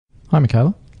Hi,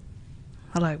 Michaela.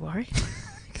 Hello, Warwick.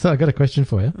 So I got a question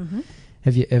for you. Mm-hmm.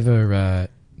 Have you ever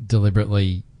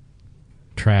deliberately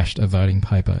trashed a voting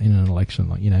paper in an election,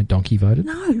 like, donkey voted?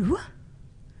 No.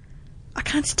 I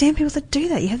can't stand people that do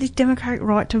that. You have this democratic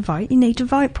right to vote. You need to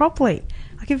vote properly.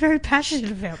 I get very passionate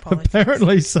about politics.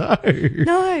 Apparently so.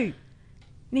 No. You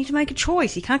need to make a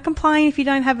choice. You can't complain if you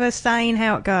don't have a say in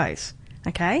how it goes.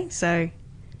 Okay? So,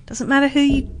 it doesn't matter who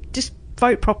you... Just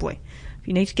vote properly. If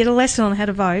you need to get a lesson on how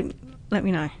to vote, let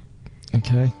me know.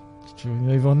 Okay. Should we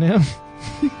move on now?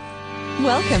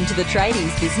 Welcome to the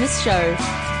Tradies Business Show,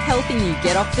 helping you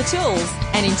get off the tools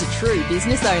and into true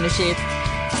business ownership,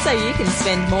 so you can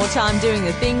spend more time doing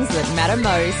the things that matter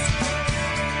most.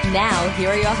 Now, here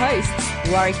are your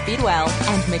hosts, Warwick Bidwell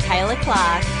and Michaela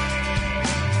Clark.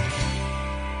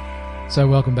 So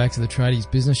welcome back to the Tradies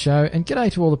Business Show, and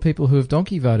g'day to all the people who have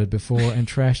donkey voted before and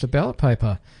trashed a ballot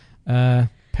paper.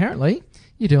 Apparently,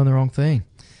 you're doing the wrong thing.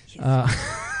 Yes.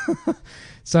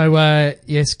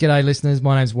 Yes, g'day listeners.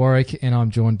 My name's Warwick, and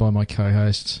I'm joined by my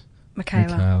co-host,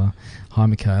 Michaela. Hi,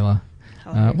 Michaela.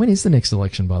 When is the next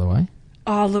election, by the way?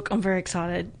 Oh, look, I'm very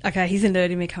excited. Okay, here's the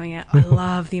nerd in me coming out. I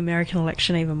love the American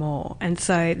election even more. And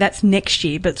so that's next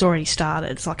year, but it's already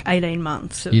started. It's like 18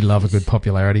 months. You love a good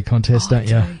popularity contest, don't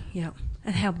you? Yeah.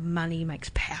 And how money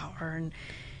makes power and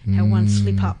how one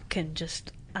slip-up can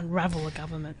just unravel a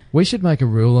government. We should make a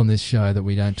rule on this show that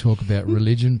we don't talk about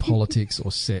religion, politics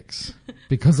or sex,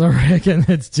 because I reckon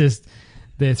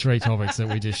they're three topics that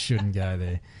we just shouldn't go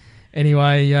there.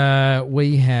 Anyway,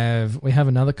 we have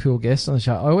another cool guest on the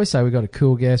show. I always say we've got a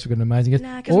cool guest, we've got an amazing guest.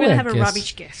 Nah, because we're going to have a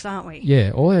rubbish guest, aren't we?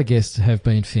 Yeah, all our guests have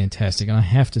been fantastic. And I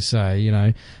have to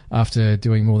say, after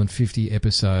doing more than 50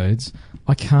 episodes,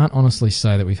 I can't honestly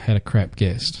say that we've had a crap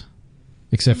guest,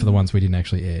 except for the ones we didn't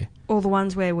actually air. All the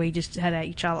ones where we just had at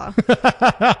each other.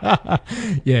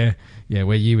 Yeah,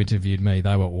 where you interviewed me.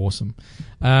 They were awesome.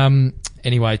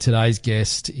 Anyway, today's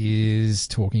guest is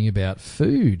talking about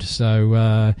food.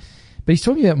 So... but he's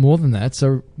talking about more than that.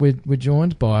 So we're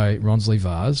joined by Ronsley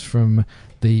Vaz from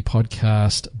the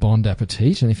podcast Bon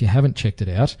Appetit. And if you haven't checked it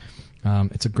out,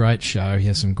 it's a great show. He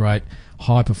has some great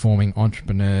high-performing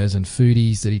entrepreneurs and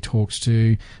foodies that he talks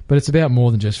to. But it's about more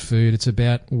than just food. It's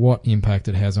about what impact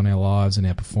it has on our lives and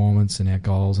our performance and our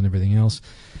goals and everything else.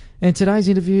 And today's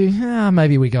interview,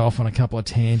 maybe we go off on a couple of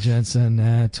tangents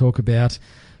and talk about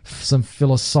some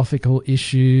philosophical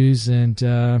issues and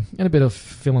a bit of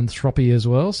philanthropy as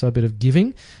well, so a bit of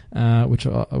giving, which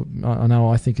I know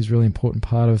I think is a really important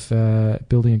part of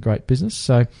building a great business.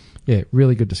 So, yeah,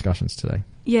 really good discussions today.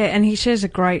 Yeah, and he shares a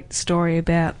great story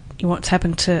about what's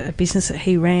happened to a business that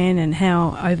he ran and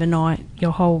how overnight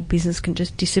your whole business can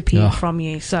just disappear from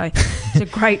you. So it's a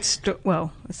great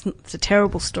it's a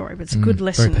terrible story, but it's a good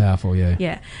lesson. Very powerful, yeah.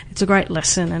 Yeah, it's a great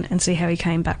lesson and see how he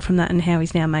came back from that and how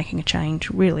he's now making a change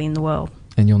really in the world.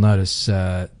 And you'll notice,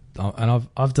 and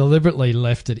I've deliberately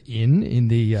left it in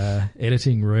the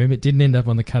editing room. It didn't end up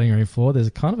on the cutting room floor. There's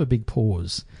kind of a big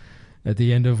pause at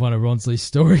the end of one of Ronsley's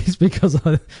stories because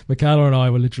Michaela and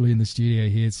I were literally in the studio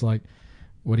here. It's like,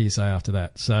 what do you say after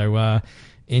that? So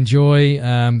enjoy.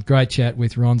 Great chat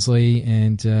with Ronsley,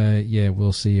 and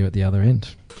we'll see you at the other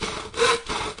end.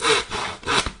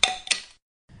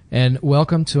 And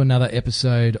welcome to another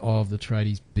episode of the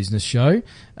Tradies Business Show.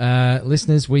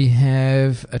 Listeners, we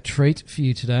have a treat for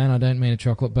you today, and I don't mean a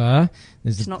chocolate bar.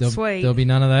 It's not sweet. There'll be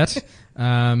none of that.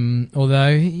 Although,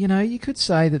 you could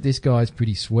say that this guy's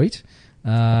pretty sweet.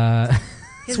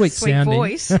 Sweet sounding.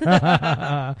 Voice.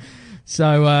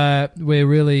 So we're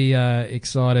really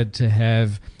excited to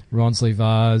have Ronsley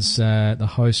Vaz, the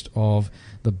host of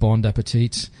the Bon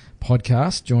Appetit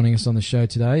podcast, joining us on the show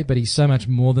today. But he's so much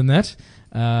more than that.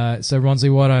 So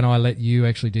Ronsley, why don't I let you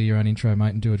actually do your own intro,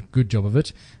 mate, and do a good job of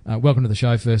it. Welcome to the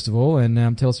show, first of all,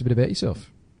 and tell us a bit about yourself.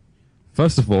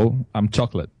 First of all, I'm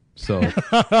chocolate. So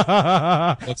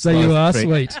you are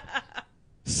sweet.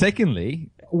 Secondly,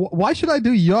 why should I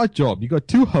do your job? You got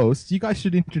two hosts. You guys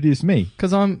should introduce me.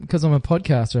 Because I'm a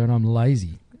podcaster and I'm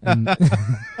lazy. And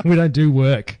we don't do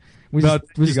work. We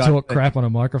just talk crap on a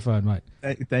microphone, mate.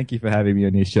 Thank you for having me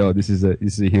on your show. This is a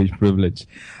huge privilege.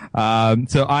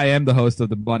 So I am the host of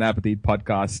the Bon Appetit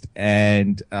podcast,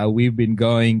 and we've been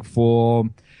going for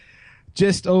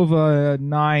just over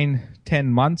 9-10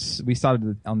 months. We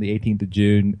started on the 18th of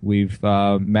June. We've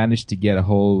managed to get a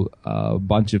whole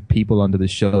bunch of people onto the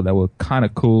show that were kind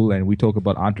of cool, and we talk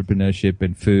about entrepreneurship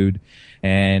and food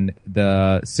and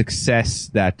the success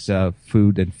that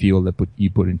food and fuel that you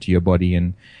put into your body,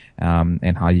 and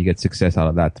how you get success out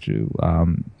of that through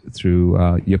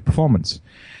your performance.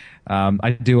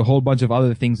 I do a whole bunch of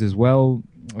other things as well.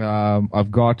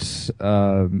 I've got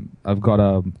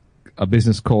a a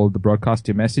business called the Broadcast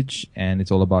Your Message, and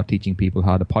it's all about teaching people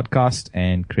how to podcast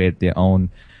and create their own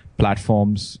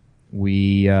platforms.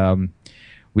 We've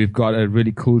got a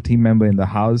really cool team member in the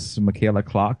house, Michaela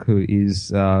Clark, who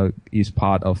is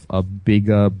part of a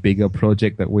bigger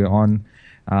project that we're on.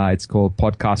 It's called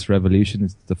Podcast Revolution.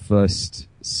 It's the first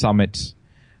summit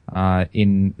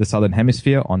in the Southern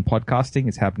Hemisphere on podcasting.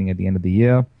 It's happening at the end of the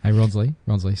year. Hey, Ronsley,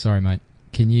 sorry, mate.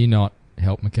 Can you not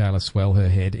help Michaela swell her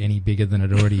head any bigger than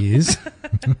it already is?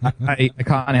 I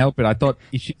can't help it. I thought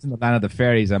if she's in the land of the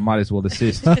fairies, I might as well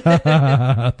assist.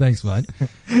 Thanks, mate.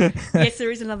 Yes, there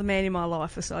is another man in my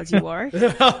life besides you, Warwick.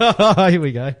 Here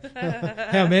we go.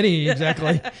 How many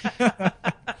exactly?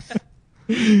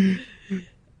 Keep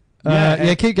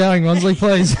going, Ronsley,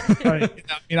 please. Sorry. I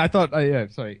mean, I thought,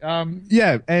 sorry.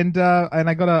 And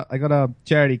I got a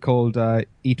charity called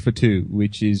Eat for Two,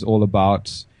 which is all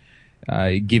about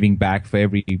giving back for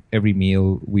every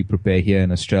meal we prepare here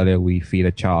in Australia. We feed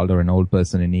a child or an old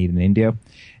person in need in India,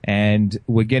 and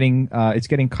we're getting it's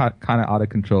getting kind of out of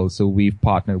control. So we've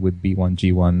partnered with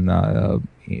B1G1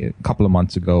 a couple of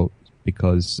months ago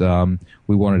because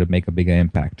we wanted to make a bigger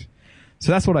impact.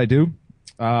 So that's what I do.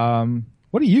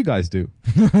 What do you guys do?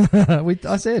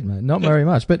 I said, mate, not very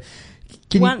much. But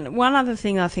one other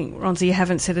thing I think, Ronzi, you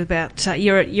haven't said about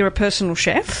you're a personal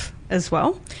chef as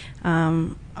well.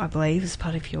 I believe as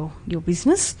part of your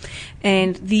business,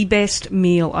 and the best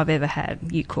meal I've ever had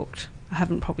you cooked. I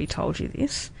haven't probably told you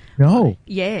this. No.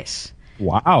 Yes.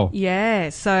 Wow. Yeah,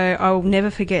 so I'll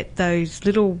never forget those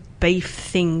little beef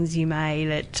things you made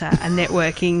at a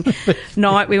networking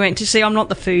night we went to see. I'm not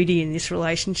the foodie in this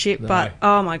relationship, but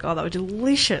oh my God, they were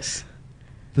delicious.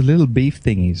 The little beef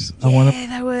thingies.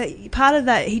 Yeah, they were part of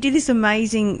that. He did this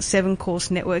amazing 7-course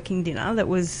networking dinner that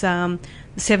was the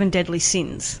 7 Deadly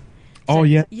Sins. So,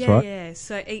 yeah. Yeah, right. yeah.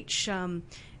 So each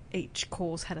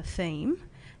course had a theme,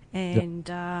 and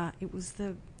it was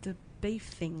the beef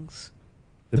things.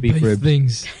 The beef ribs.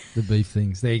 Things. The beef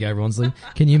things. There you go, Ronsley.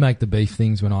 Can you make the beef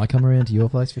things when I come around to your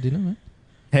place for dinner, mate?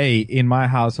 Hey, in my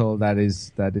household, that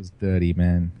is dirty,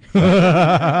 man.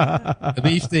 The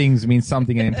beef things mean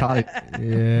something entirely.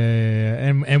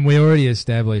 Yeah. And we already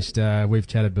established, we've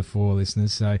chatted before,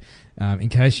 listeners, so in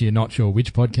case you're not sure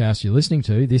which podcast you're listening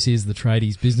to, this is the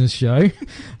Tradies Business Show.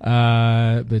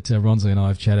 But Ronsley and I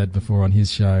have chatted before on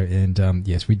his show, and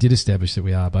yes, we did establish that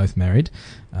we are both married,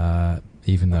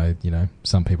 even though,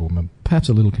 some people are perhaps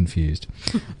a little confused.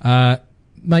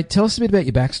 Mate, tell us a bit about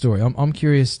your backstory. I'm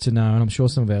curious to know, and I'm sure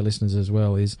some of our listeners as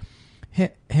well, is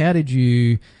how did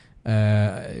you,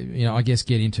 I guess,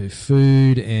 get into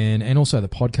food and also the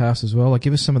podcast as well? Like,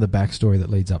 give us some of the backstory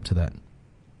that leads up to that.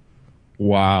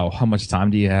 Wow. How much time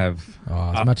do you have?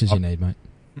 Oh, as much as you need, mate.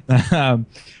 All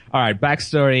right.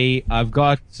 Backstory. I've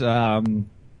got, so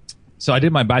I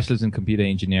did my bachelor's in computer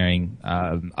engineering.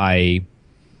 My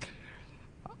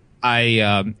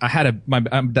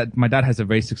dad has a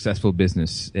very successful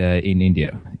business in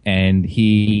India, and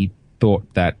he thought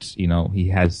that he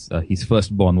has his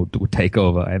firstborn would take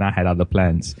over, and I had other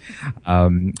plans.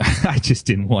 I just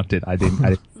didn't want it. I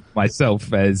didn't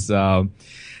myself as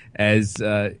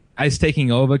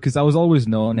taking over, because I was always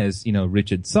known as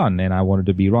Richard's son, and I wanted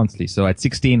to be Ronsley. So at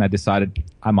 16, I decided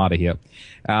I'm out of here,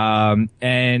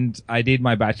 and I did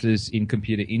my bachelor's in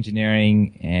computer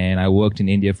engineering, and I worked in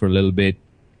India for a little bit.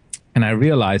 And I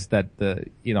realized that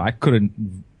I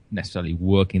couldn't necessarily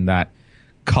work in that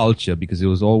culture, because it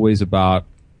was always about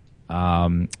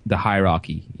the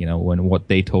hierarchy. When what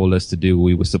they told us to do,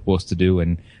 we were supposed to do,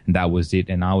 and that was it.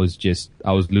 And I was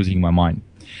losing my mind.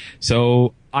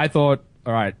 So I thought,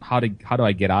 all right, how do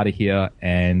I get out of here?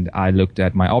 And I looked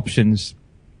at my options,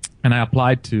 and I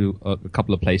applied to a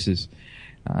couple of places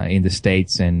in the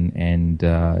States and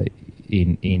in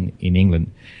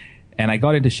England. And I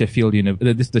got into Sheffield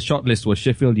University. The shortlist was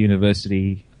Sheffield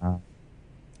University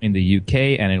in the UK,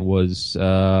 and it was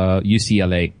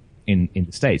UCLA in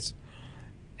the States.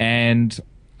 And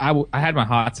I had my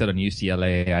heart set on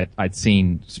UCLA. I'd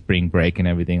seen Spring Break and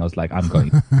everything. I was like, I'm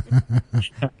going.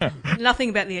 Nothing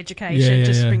about the education,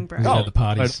 just Spring Break. Oh, the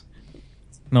parties.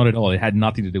 Not at all. It had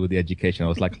nothing to do with the education. I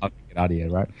was like, I'll get out of here,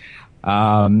 right?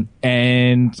 And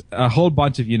a whole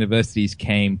bunch of universities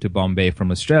came to Bombay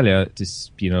from Australia to,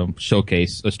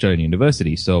 showcase Australian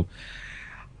universities. So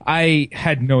I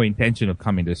had no intention of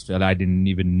coming to Australia. I didn't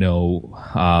even know,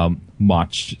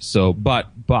 much. So,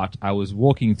 but I was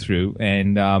walking through,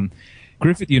 and,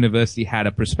 Griffith University had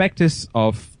a prospectus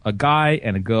of a guy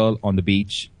and a girl on the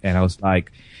beach. And I was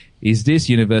like, is this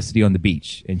university on the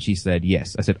beach? And she said,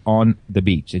 yes. I said, on the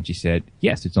beach. And she said,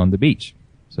 yes, it's on the beach.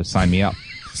 So sign me up.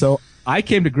 So I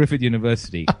came to Griffith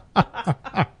University.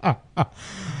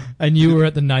 And you were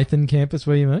at the Nathan campus,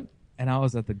 were you, mate? And I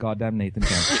was at the goddamn Nathan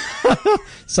campus.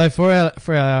 So for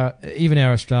our even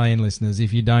our Australian listeners,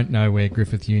 if you don't know where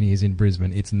Griffith Uni is in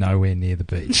Brisbane, it's nowhere near the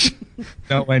beach.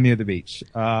 Nowhere near the beach.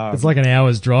 It's like an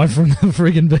hour's drive from the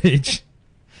friggin' beach.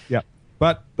 Yeah,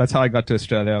 but that's how I got to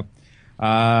Australia.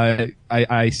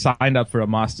 I signed up for a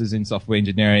master's in software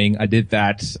engineering. I did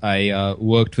that. I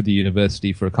worked for the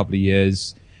university for a couple of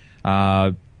years,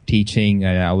 teaching.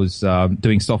 And I was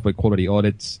doing software quality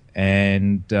audits,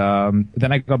 and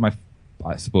then I got my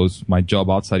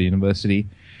job outside university,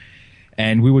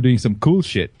 and we were doing some cool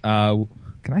shit. Can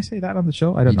I say that on the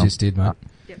show? I don't know. You just did, mate.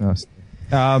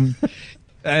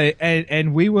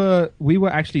 And we were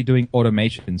actually doing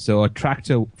automation. So a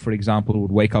tractor, for example,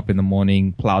 would wake up in the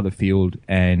morning, plow the field,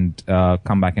 and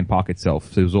come back and park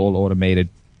itself. So it was all automated.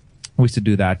 We used to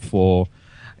do that for,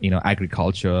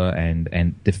 agriculture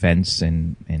and defense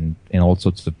and all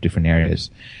sorts of different areas.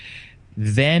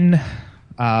 Then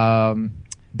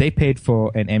they paid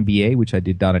for an MBA, which I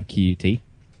did down at QUT,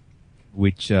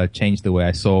 which changed the way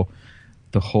I saw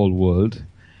the whole world.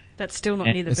 That's still not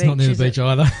near the beach. It's not near the beach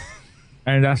either.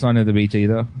 And that's not near the beach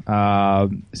either.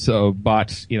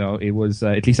 But it was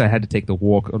at least I had to take the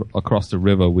walk across the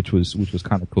river, which was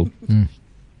kind of cool.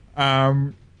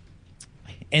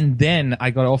 And then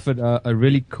I got offered a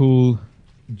really cool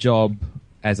job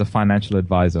as a financial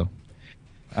advisor.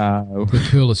 The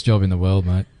coolest job in the world,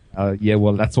 mate. Yeah,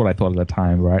 well, that's what I thought at the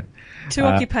time, right? Two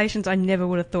occupations I never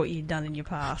would have thought you'd done in your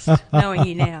past, knowing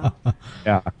you now.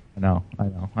 Yeah,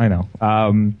 I know.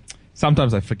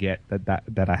 Sometimes I forget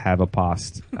that I have a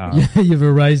past. Yeah, you've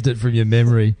erased it from your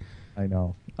memory. I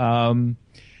know. And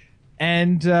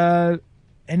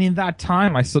in that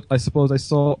time, I suppose I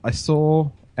saw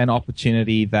an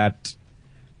opportunity that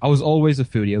I was always a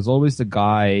foodie. I was always the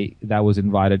guy that was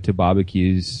invited to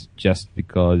barbecues just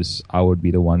because I would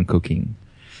be the one cooking.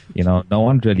 No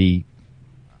one really.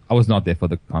 I was not there for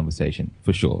the conversation,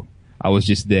 for sure. I was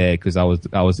just there because I was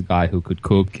the guy who could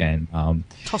cook and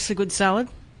toss a good salad.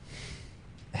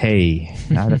 Hey,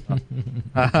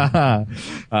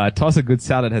 toss a good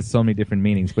salad has so many different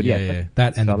meanings, but yeah.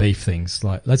 That and the beef things.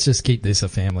 Like, let's just keep this a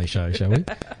family show, shall we?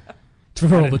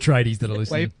 For all the tradies that are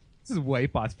listening. This is way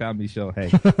past family show.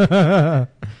 Hey.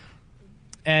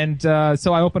 And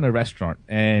so I opened a restaurant,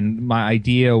 and my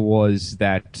idea was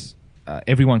that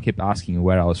everyone kept asking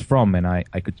where I was from, and I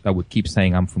would keep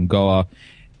saying I'm from Goa,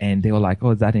 and they were like,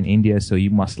 "Oh, is that in India? So you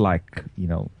must like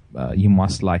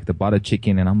the butter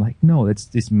chicken." And I'm like, "No,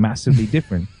 it's massively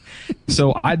different."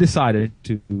 So I decided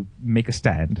to make a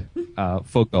stand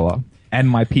for Goa and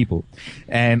my people,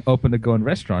 and opened a Goan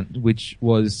restaurant, which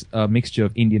was a mixture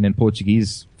of Indian and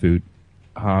Portuguese food,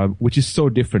 which is so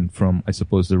different from, I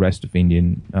suppose, the rest of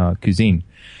Indian cuisine.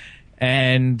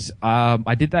 And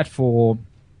I did that for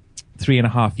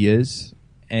 3.5 years.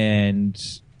 And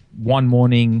one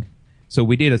morning, so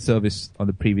we did a service on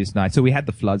the previous night. So we had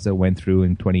the floods that went through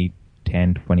in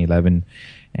 2010, 2011,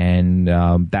 and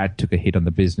that took a hit on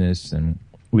the business, and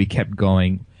we kept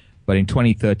going. But in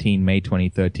 2013, May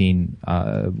 2013,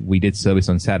 we did service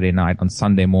on Saturday night. On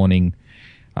Sunday morning,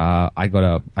 I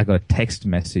got a text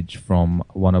message from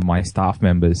one of my staff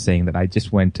members saying that I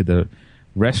just went to the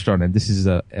restaurant, and this is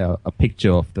a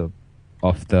picture of the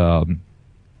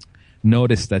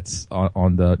notice that's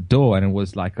on the door, and it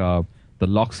was like the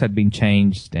locks had been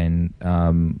changed, and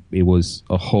it was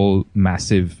a whole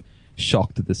massive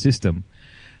shock to the system.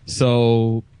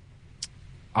 So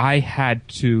I had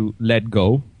to let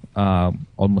go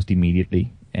almost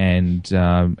immediately and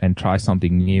try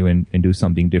something new and do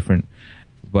something different.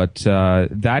 But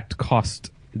that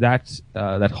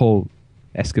whole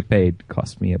escapade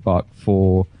cost me about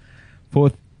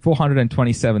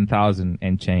 $427,000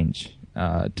 and change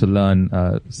to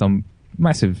learn some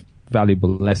massive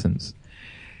valuable lessons.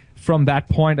 From that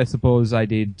point, I suppose I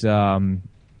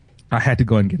I had to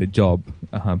go and get a job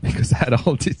because I had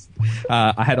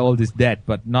all this debt.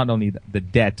 But not only the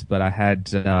debt, but I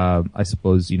had I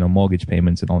suppose mortgage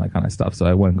payments and all that kind of stuff. So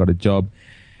I went and got a job,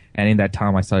 and in that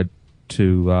time I started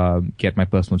to get my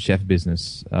personal chef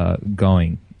business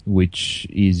going, which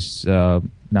is now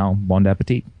Bon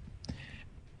Appetit.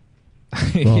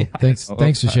 Well,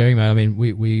 thanks for sharing, mate. I mean,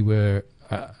 we were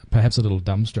perhaps a little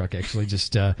dumbstruck, actually,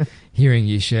 just hearing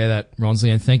you share that,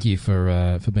 Ronsley, and thank you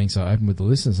for being so open with the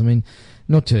listeners. I mean,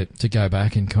 not to go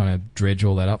back and kind of dredge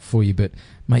all that up for you, but,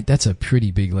 mate, that's a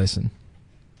pretty big lesson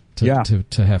to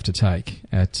have to take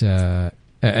at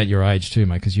your age too,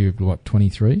 mate, because you're,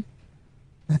 23?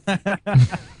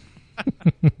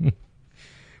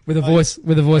 With a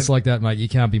voice like that, mate, you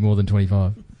can't be more than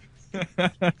 25.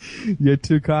 You're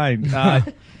too kind.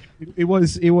 it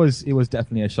was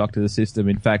definitely a shock to the system.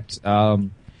 In fact,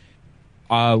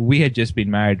 we had just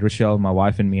been married. Rochelle, my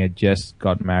wife, and me had just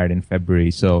got married in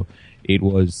February, so it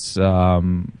was,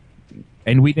 and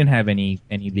we didn't have any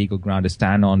legal ground to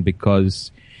stand on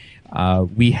because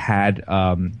we had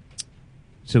a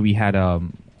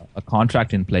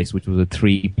contract in place, which was a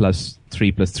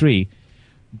 3+3+3,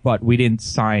 but we didn't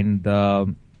sign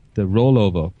the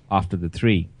rollover after the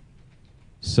 3.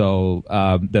 So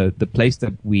the place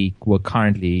that we were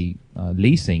currently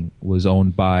leasing was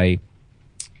owned by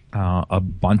a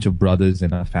bunch of brothers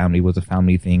and a family. It was a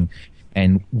family thing,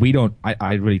 and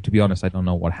I really, to be honest, I don't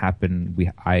know what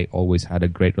happened. I always had a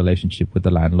great relationship with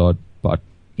the landlord, but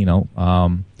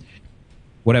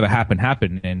whatever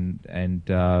happened,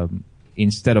 and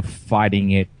instead of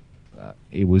fighting it,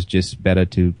 it was just better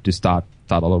to start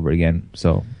all over again.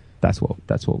 So that's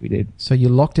what we did. So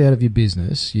you're locked out of your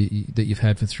business that you've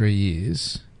had for 3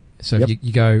 years. So Yep.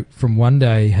 you go from one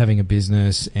day having a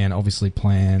business and obviously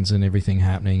plans and everything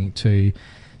happening to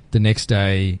the next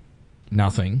day,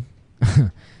 nothing.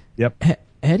 Yep.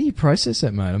 How do you process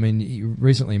that, mate? I mean, you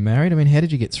recently married. I mean, how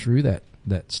did you get through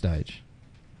that stage?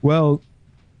 Well,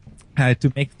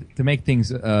 to make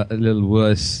things a little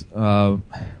worse,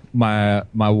 my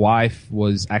wife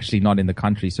was actually not in the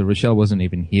country, so Rochelle wasn't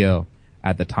even here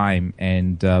at the time,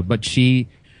 and but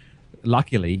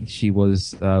luckily she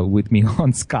was with me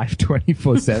on Skype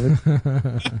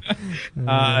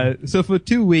 24/7. So for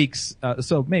 2 weeks,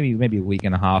 so maybe a week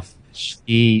and a half,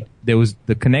 there was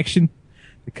the connection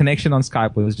on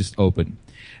Skype was just open.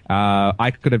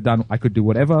 I could do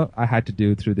whatever I had to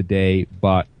do through the day,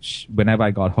 but whenever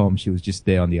I got home, she was just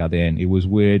there on the other end. It was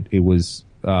weird. It was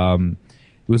one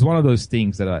of those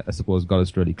things that I suppose got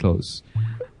us really close.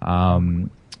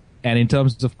 And in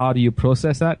terms of how do you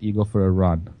process that, you go for a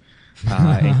run,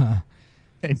 and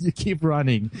you keep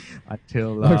running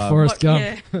until Like Forrest Gump.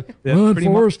 Yeah. Run, pretty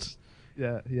Forrest.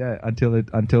 much. Yeah, until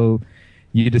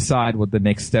you decide what the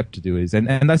next step to do is, and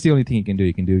that's the only thing you can do.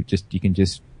 You can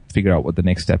just figure out what the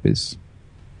next step is.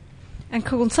 And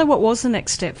cool. And so, what was the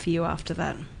next step for you after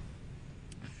that?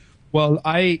 Well,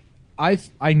 I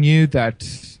knew that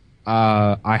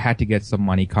I had to get some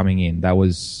money coming in. That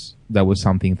was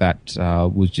something that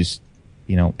was just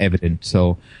evident.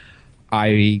 So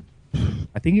I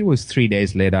think it was 3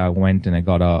 days later I went and I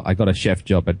got a chef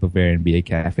job at Bavarian Beer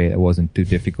Cafe. That wasn't too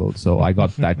difficult, so I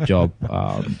got that job.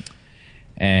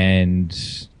 And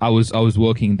I was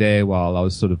working there while I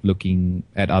was sort of looking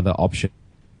at other options.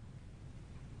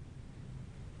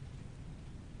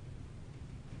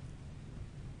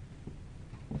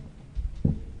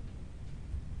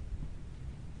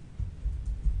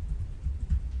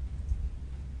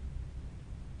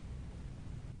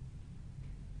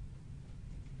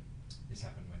 This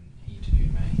happened when he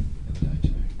interviewed me the other day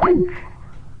too.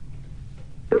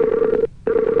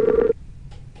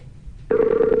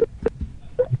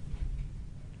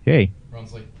 Hey,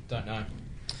 Ronsley, don't know.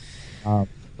 I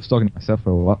was talking to myself for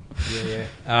a while.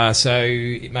 Yeah. So,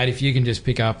 mate, if you can just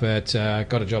pick up at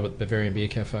got a job at Bavarian Beer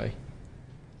Cafe.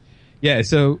 Yeah,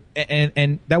 so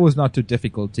and that was not too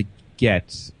difficult to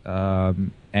get,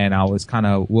 and I was kind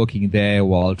of working there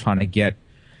while trying to get,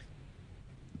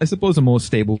 I suppose, a more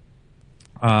stable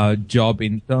job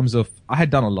in terms of I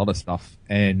had done a lot of stuff,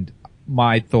 and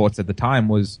my thoughts at the time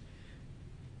was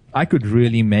I could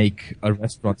really make a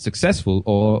restaurant successful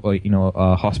or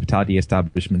a hospitality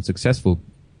establishment successful,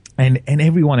 and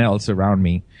everyone else around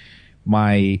me,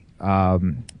 my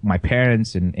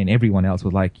parents and everyone else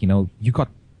was like, you got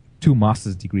 2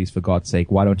 master's degrees, for God's sake,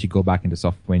 why don't you go back into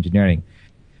software engineering?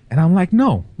 And I'm like,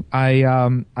 no,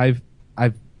 I've spent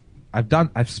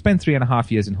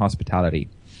 3.5 years in hospitality,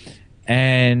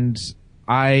 and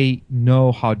I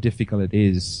know how difficult it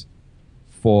is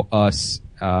for us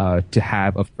to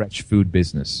have a fresh food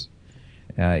business.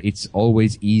 It's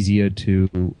always easier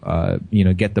to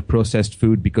get the processed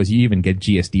food because you even get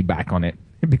GST back on it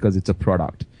because it's a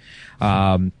product.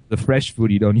 The fresh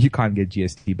food you can't get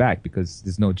GST back because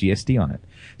there's no GST on it.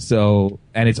 So,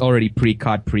 and it's already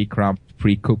pre-cut, pre-crumped,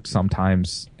 pre-cooked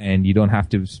sometimes, and you don't have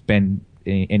to spend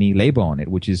any labor on it,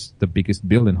 which is the biggest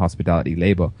bill in hospitality,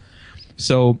 labor.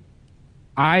 So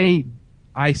I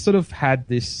sort of had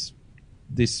this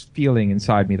feeling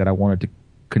inside me that I wanted to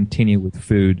continue with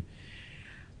food.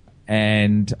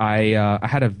 And I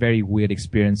had a very weird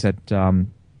experience at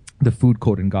the food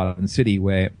court in Garden City,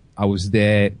 where I was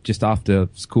there just after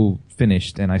school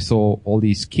finished, and I saw all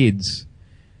these kids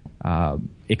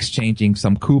exchanging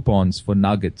some coupons for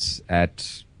nuggets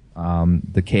at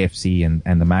the KFC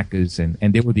and the Macca's,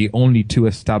 and they were the only 2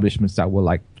 establishments that were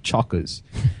like chockers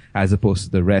as opposed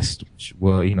to the rest, which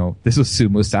were, this was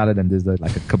sumo salad, and there's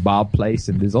like a kebab place,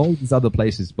 and there's all these other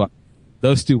places, but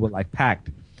those two were like packed.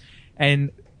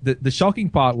 And the shocking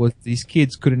part was these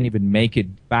kids couldn't even make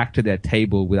it back to their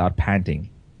table without panting.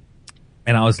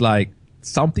 And I was like,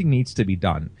 something needs to be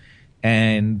done.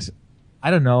 And I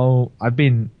don't know, I've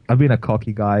been a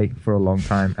cocky guy for a long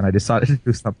time, and I decided to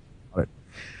do something about it.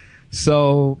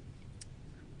 So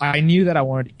I knew that I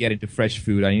wanted to get into fresh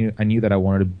food. I knew that I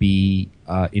wanted to be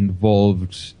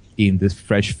involved in this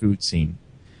fresh food scene.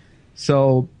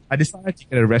 So I decided to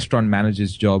get a restaurant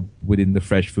manager's job within the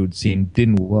fresh food scene.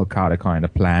 Didn't work out a kind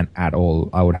of plan at all.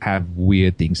 I would have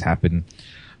weird things happen.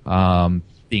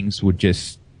 Things would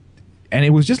just, and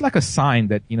it was just like a sign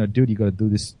that, dude, you got to do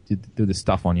this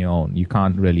stuff on your own. You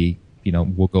can't really,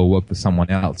 go work for someone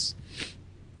else.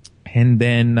 And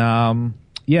then,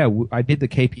 I did the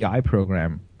KPI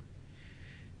program,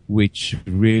 which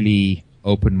really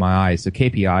opened my eyes. So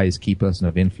KPI is key person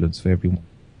of influence for everyone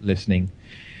listening.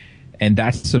 And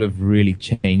that sort of really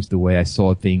changed the way I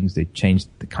saw things. It changed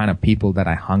the kind of people that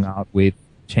I hung out with,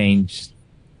 changed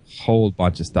a whole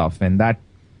bunch of stuff. And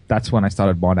that's when I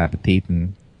started Bon Appetit,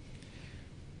 and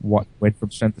went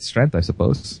from strength to strength, I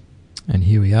suppose. And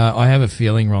here we are. I have a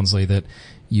feeling, Ronsley, that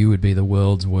you would be the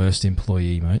world's worst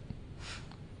employee, mate.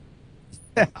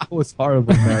 I was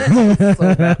horrible, man. I was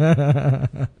so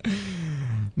bad.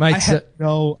 Mate,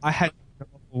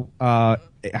 I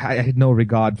had no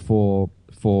regard for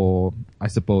I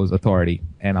suppose authority,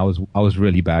 and I was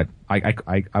really bad.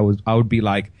 I would be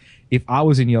like, if I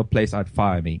was in your place, I'd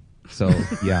fire me. So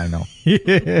yeah, I know.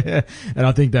 Yeah. And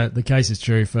I think that the case is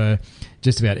true for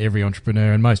just about every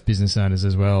entrepreneur and most business owners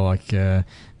as well. Like the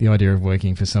idea of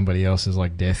working for somebody else is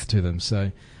like death to them.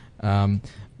 So,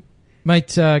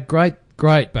 mate, great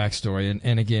backstory,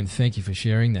 and again, thank you for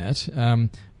sharing that.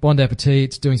 Bon Appetit,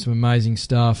 it's doing some amazing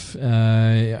stuff.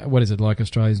 What is it, like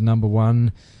Australia's number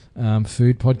one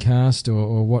food podcast,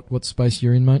 or what space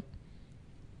you're in, mate?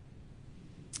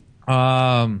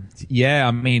 Yeah,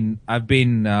 I mean, I've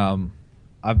been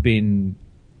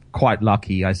quite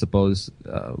lucky, I suppose.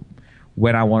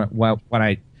 When I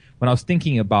was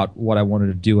thinking about what I wanted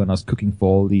to do, and I was cooking for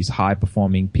all these high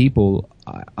performing people,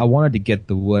 I wanted to get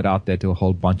the word out there to a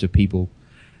whole bunch of people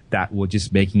that were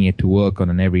just making it to work on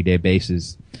an everyday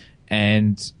basis.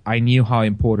 And I knew how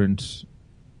important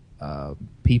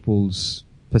people's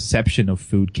perception of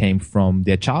food came from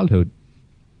their childhood.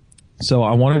 So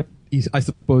I wanted, I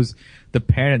suppose, the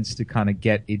parents to kind of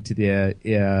get into their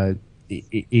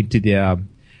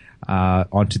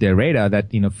onto their radar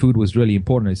that food was really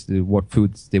important as to what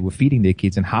foods they were feeding their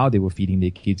kids and how they were feeding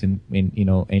their kids, and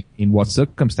in what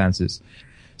circumstances.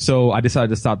 So I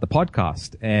decided to start the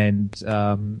podcast, and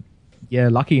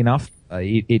lucky enough,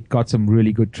 it got some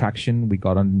really good traction. We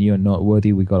got on New and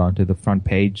Noteworthy. We got onto the front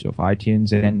page of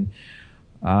iTunes, and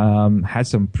had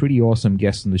some pretty awesome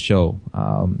guests on the show,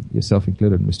 yourself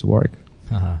included, Mr. Warwick.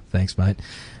 Thanks, mate.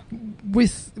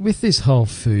 With this whole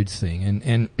food thing,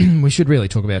 and we should really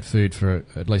talk about food for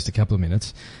at least a couple of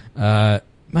minutes,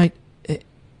 mate.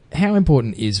 How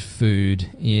important is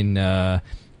food in,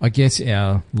 I guess,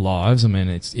 our lives? I mean,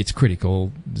 it's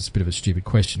critical. It's a bit of a stupid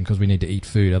question because we need to eat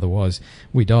food, otherwise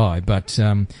we die. But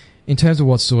in terms of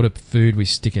what sort of food we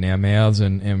stick in our mouths,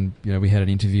 and we had an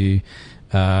interview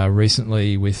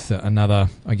recently with another,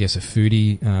 I guess, a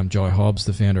foodie, Jai Hobbs,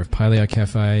 the founder of Paleo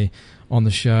Cafe, on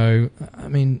the show. I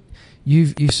mean,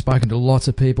 you've spoken to lots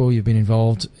of people. You've been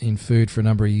involved in food for a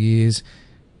number of years.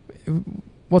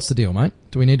 What's the deal, mate?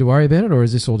 Do we need to worry about it, or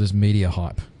is this all just media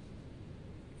hype?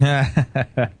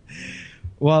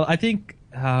 Well, I think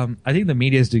the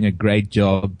media is doing a great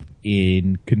job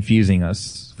in confusing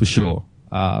us, for sure.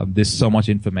 There's so much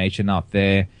information out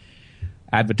there.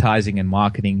 Advertising and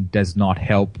marketing does not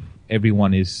help.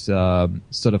 Everyone is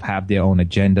sort of have their own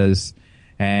agendas,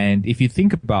 and if you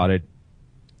think about it,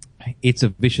 it's a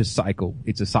vicious cycle.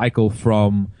 It's a cycle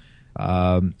from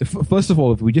first of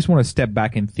all, if we just want to step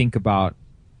back and think about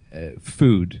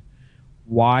food,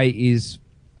 why is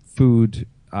food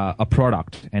a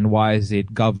product, and why is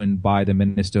it governed by the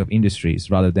Minister of Industries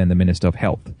rather than the Minister of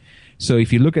Health? So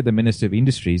if you look at the Minister of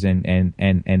Industries and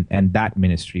that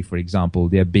ministry, for example,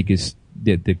 their biggest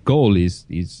the goal is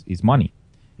money,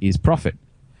 is profit.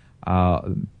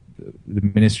 The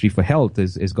Ministry for Health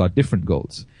has got different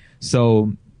goals.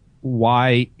 So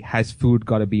why has food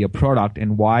got to be a product,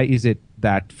 and why is it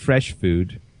that fresh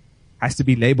food has to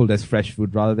be labeled as fresh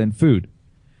food rather than food?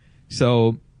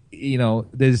 So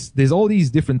there's all these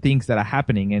different things that are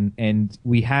happening, and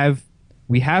we have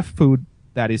food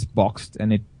that is boxed,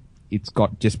 and it's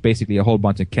got just basically a whole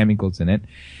bunch of chemicals in it,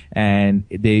 and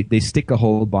they stick a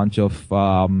whole bunch of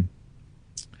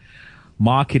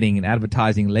marketing and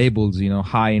advertising labels,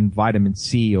 high in vitamin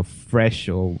C or fresh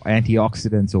or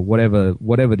antioxidants or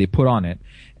whatever they put on it,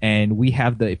 and we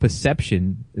have the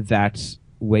perception that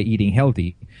we're eating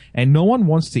healthy, and no one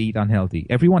wants to eat unhealthy.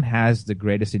 Everyone has the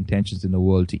greatest intentions in the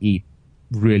world to eat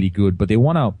really good, but they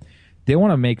want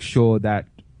to make sure that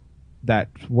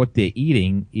what they're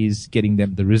eating is getting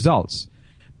them the results.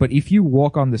 But if you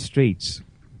walk on the streets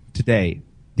today,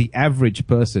 the average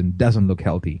person doesn't look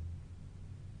healthy.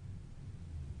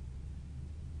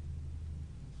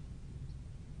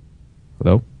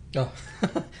 Hello? Oh,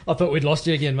 I thought we'd lost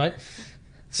you again, mate.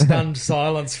 Stunned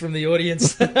silence from the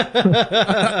audience.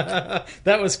 That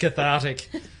was cathartic.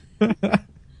 I'm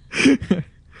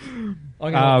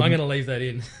gonna leave that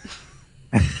in.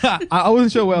 I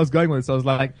wasn't sure where I was going with it, so I was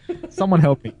like, someone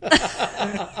help me.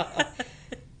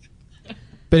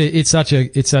 But it's such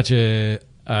a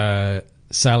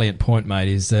salient point, mate,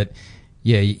 is that,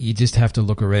 you just have to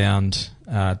look around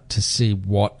to see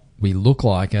what we look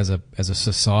like as a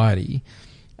society.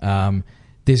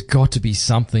 There's got to be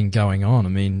something going on. I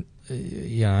mean,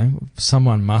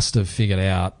 someone must have figured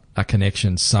out a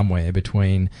connection somewhere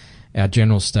between our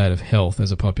general state of health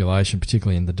as a population,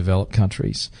 particularly in the developed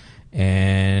countries,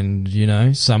 and,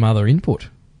 some other input.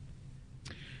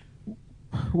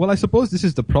 Well, I suppose this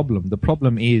is the problem. The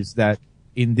problem is that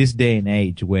in this day and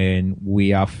age, when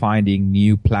we are finding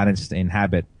new planets to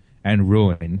inhabit and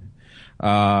ruin,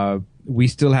 we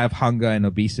still have hunger and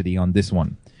obesity on this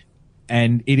one.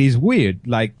 And it is weird,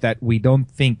 that we don't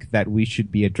think that we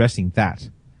should be addressing that.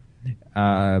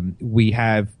 We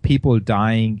have people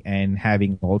dying and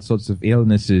having all sorts of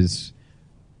illnesses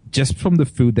just from the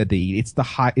food that they eat. It's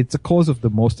the cause of the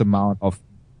most amount of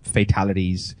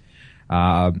fatalities.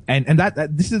 And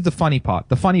this is the funny part.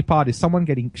 The funny part is someone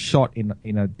getting shot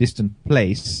in a distant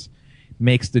place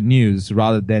makes the news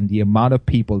rather than the amount of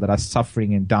people that are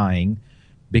suffering and dying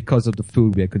because of the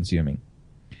food we are consuming.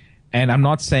 And I'm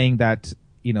not saying that,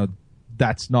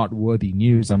 that's not worthy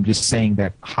news. I'm just saying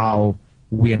that how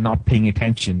we are not paying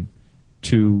attention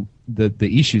to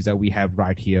the issues that we have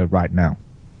right here, right now.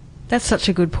 That's such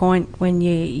a good point when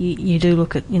you do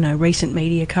look at, recent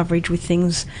media coverage with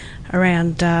things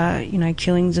around,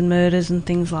 killings and murders and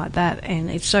things like that. And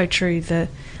it's so true, the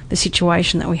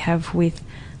situation that we have with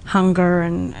hunger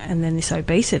and then this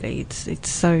obesity. It's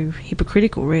so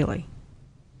hypocritical, really.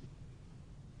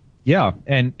 Yeah,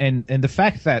 and the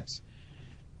fact that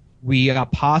we are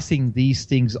passing these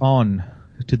things on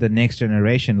to the next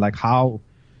generation, these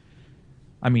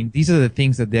are the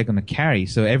things that they're going to carry.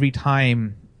 So every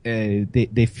time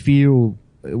they feel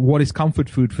what is comfort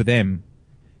food for them,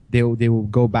 they will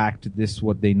go back to this,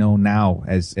 what they know now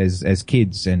as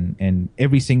kids, and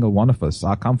every single one of us,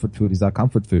 our comfort food is our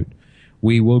comfort food.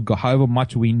 We will go, however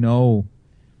much we know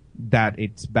that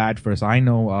it's bad for us. I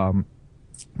know,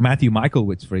 Matthew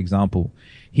Michaelowicz, for example,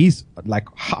 he's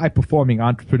high performing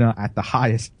entrepreneur at the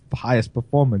highest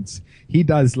performance. He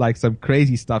does some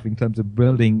crazy stuff in terms of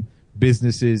building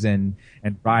businesses and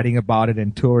writing about it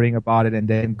and touring about it and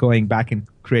then going back and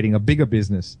creating a bigger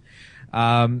business.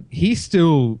 He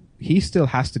still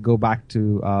has to go back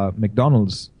to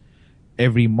McDonald's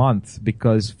every month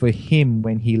because for him,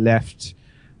 when he left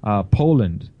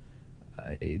Poland,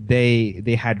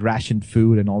 they had rationed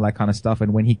food and all that kind of stuff.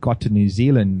 And when he got to New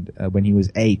Zealand, when he was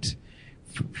 8,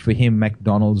 for him,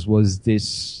 McDonald's was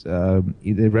this,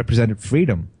 it represented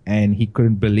freedom, and he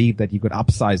couldn't believe that you could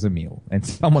upsize a meal and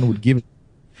someone would give it.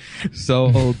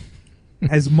 So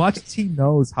as much as he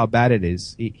knows how bad it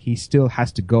is, he still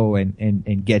has to go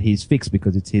and get his fix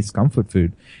because it's his comfort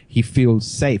food. He feels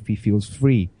safe. He feels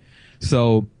free.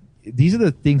 So these are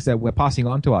the things that we're passing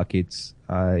on to our kids.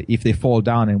 If they fall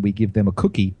down and we give them a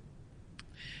cookie,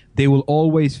 they will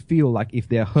always feel like if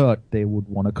they're hurt, they would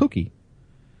want a cookie,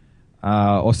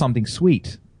 or something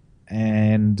sweet.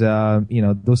 And,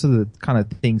 those are the kind of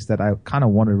things that I kind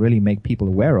of want to really make people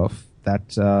aware of,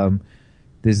 that,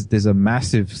 there's a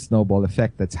massive snowball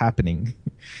effect that's happening.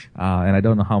 And I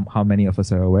don't know how many of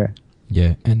us are aware.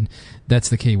 Yeah, and that's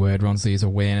the key word, Ronsley, is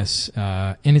awareness.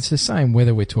 And it's the same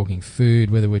whether we're talking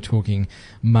food, whether we're talking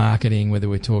marketing, whether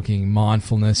we're talking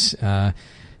mindfulness,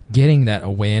 getting that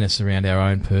awareness around our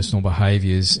own personal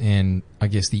behaviours and, I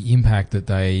guess, the impact that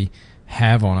they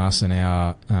have on us and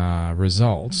our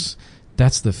results.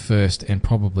 That's the first and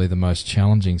probably the most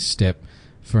challenging step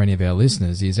for any of our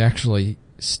listeners, is actually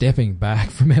stepping back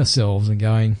from ourselves and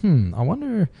going, I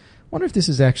wonder if this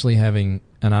is actually having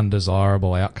an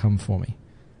undesirable outcome for me.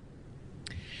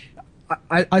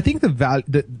 I think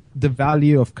the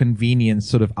value of convenience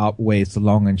sort of outweighs the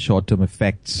long and short term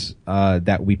effects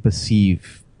that we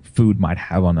perceive food might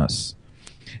have on us,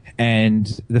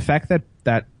 and the fact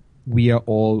that we are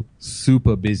all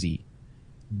super busy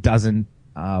doesn't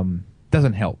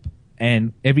help.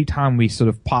 And every time we sort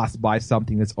of pass by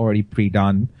something that's already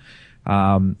pre-done,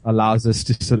 allows us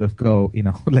to sort of go,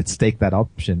 let's take that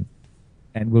option,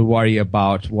 and we'll worry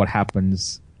about what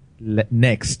happens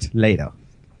next later.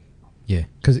 Yeah,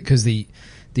 because the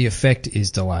effect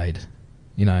is delayed.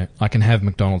 I can have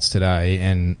McDonald's today,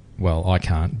 and well, I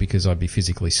can't because I'd be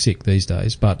physically sick these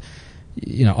days. But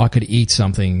I could eat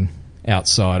something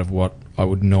outside of what I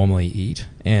would normally eat,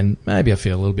 and maybe I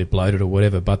feel a little bit bloated or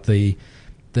whatever. But the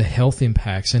health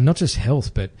impacts, and not just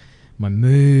health, but my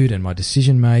mood and my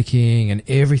decision making and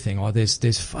everything.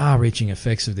 There's far-reaching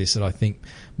effects of this that I think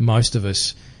most of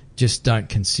us just don't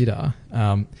consider.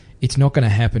 It's not going to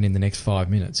happen in the next 5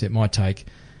 minutes. It might take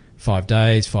 5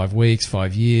 days, 5 weeks,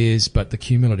 5 years, but the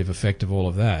cumulative effect of all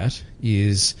of that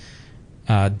is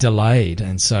delayed.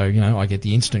 And so, I get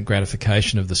the instant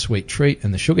gratification of the sweet treat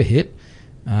and the sugar hit,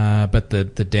 but the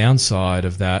downside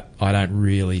of that, I don't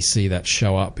really see that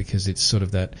show up because it's sort of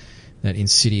that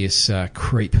insidious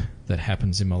creep that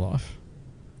happens in my life.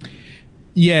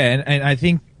 Yeah, and I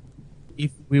think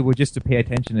if we were just to pay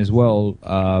attention as well,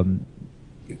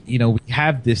 we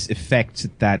have this effect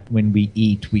that when we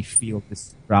eat, we feel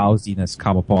this drowsiness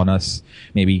come upon us,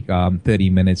 maybe 30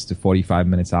 minutes to 45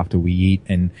 minutes after we eat,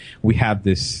 and we have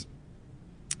this,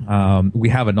 I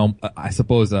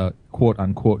suppose a quote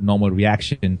unquote normal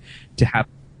reaction to have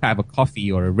a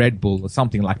coffee or a Red Bull or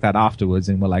something like that afterwards,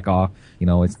 and we're like,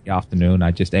 it's the afternoon,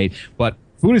 I just ate. But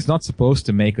food is not supposed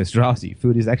to make us drowsy.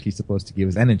 Food is actually supposed to give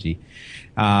us energy,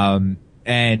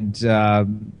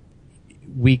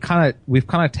 we've kind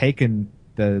of taken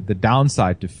the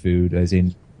downside to food, as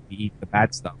in we eat the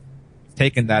bad stuff. We've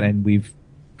taken that and we've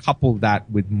coupled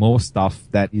that with more stuff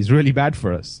that is really bad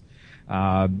for us,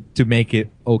 to make it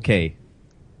okay.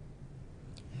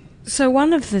 So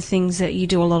one of the things that you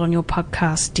do a lot on your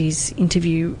podcast is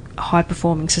interview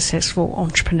high-performing, successful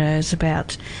entrepreneurs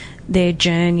about their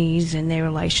journeys and their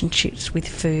relationships with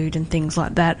food and things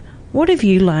like that. What have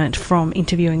you learnt from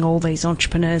interviewing all these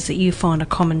entrepreneurs that you find are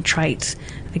common traits,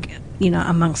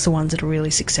 amongst the ones that are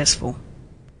really successful?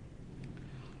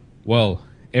 Well,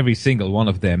 every single one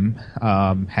of them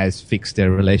has fixed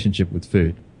their relationship with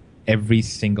food. Every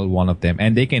single one of them.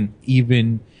 And they can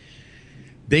even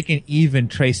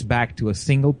trace back to a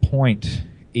single point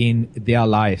in their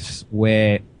lives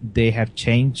where they have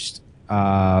changed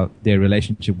their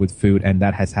relationship with food, and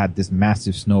that has had this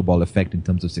massive snowball effect in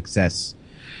terms of success.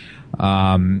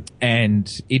 And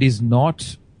and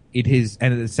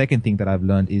the second thing that I've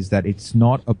learned is that it's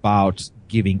not about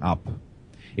giving up.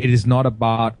 It is not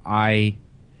about I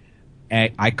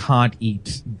can't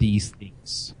eat these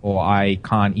things, or I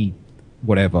can't eat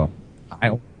whatever.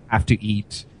 I have to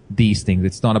eat these things.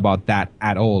 It's not about that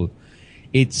at all.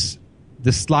 It's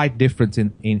the slight difference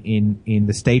in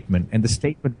the statement, and the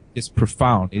statement is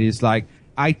profound. It is like,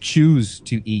 I choose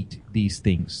to eat these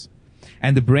things.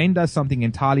 And the brain does something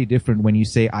entirely different when you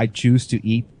say, I choose to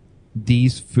eat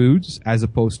these foods, as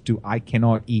opposed to I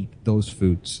cannot eat those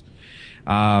foods.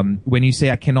 When you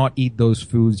say I cannot eat those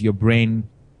foods, your brain,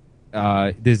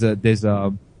 the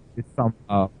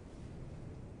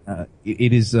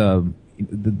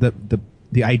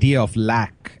idea of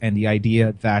lack and the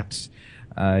idea that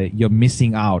you're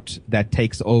missing out that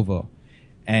takes over,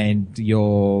 and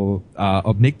your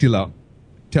amygdala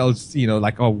tells,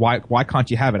 why can't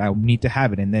you have it? I need to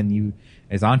have it. And then you,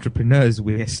 as entrepreneurs,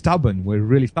 we're stubborn. We're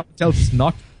really stubborn. Tells us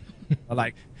not.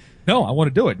 Like, no, I want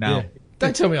to do it now. Yeah.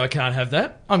 Don't tell me I can't have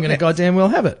that. I'm going to goddamn well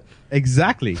have it.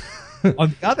 Exactly.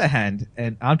 On the other hand,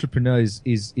 an entrepreneur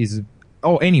is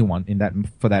or anyone in that,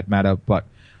 for that matter, but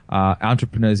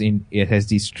entrepreneurs it has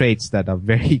these traits that are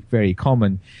very, very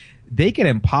common. They get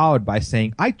empowered by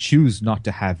saying, I choose not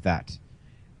to have that.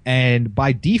 And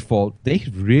by default, they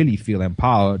really feel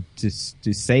empowered to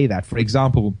say that. For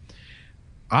example,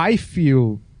 I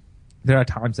feel there are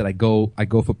times that I go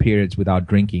for periods without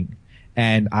drinking,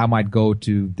 and I might go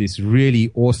to this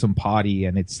really awesome party,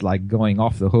 and it's like going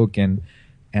off the hook, and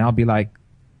I'll be like,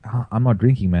 I'm not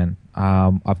drinking, man.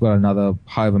 I've got another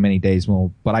however many days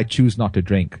more, but I choose not to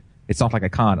drink. It's not like I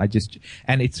can't.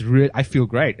 And it's real. I feel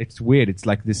great. It's weird. It's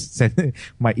like this.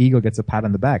 My ego gets a pat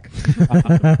on the back.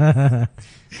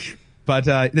 But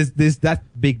there's that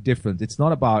big difference. It's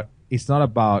not about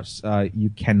you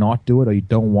cannot do it, or you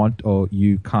don't want, or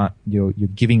you can't. You're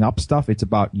giving up stuff. It's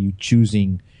about you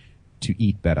choosing to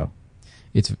eat better.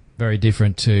 It's Very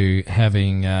different to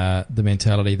having the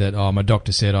mentality that, oh, my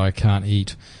doctor said I can't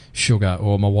eat sugar,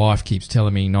 or my wife keeps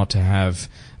telling me not to have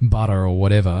butter or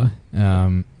whatever.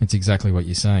 It's exactly what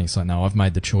you're saying. It's like, no, I've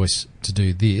made the choice to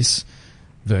do this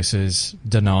versus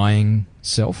denying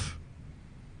self.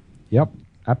 Yep,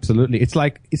 absolutely. It's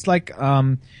like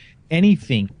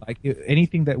anything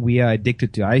that we are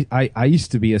addicted to. I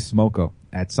used to be a smoker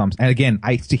and again,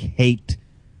 I used to hate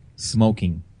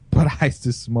smoking, but I used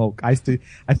to smoke. I used to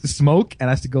smoke, and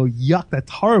I used to go, yuck,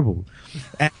 that's horrible.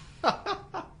 And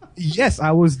yes,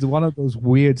 I was one of those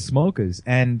weird smokers.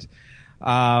 And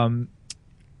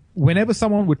whenever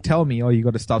someone would tell me, oh, you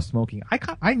got to stop smoking,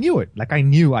 I knew it. Like, I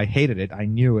knew I hated it. I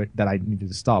knew it that I needed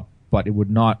to stop, but I would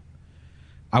not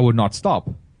stop.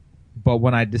 But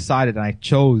when I decided and I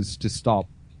chose to stop,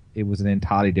 it was an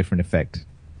entirely different effect.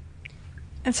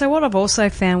 And so what I've also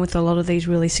found with a lot of these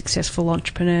really successful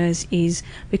entrepreneurs is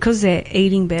because they're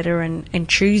eating better and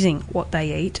choosing what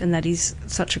they eat, and that is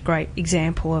such a great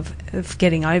example of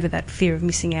getting over that fear of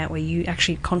missing out, where you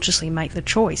actually consciously make the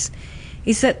choice,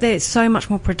 is that they're so much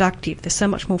more productive, they're so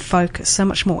much more focused, so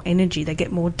much more energy, they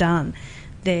get more done.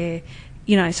 So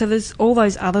there's all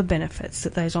those other benefits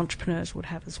that those entrepreneurs would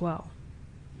have as well.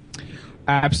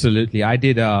 Absolutely. I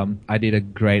did a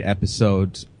great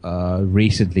episode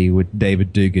recently with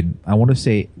David Dugan. I want to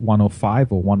say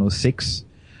 105 or 106.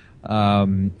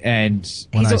 And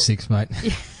 106, mate.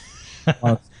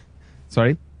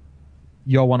 Sorry?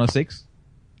 You're 106?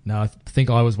 No, I think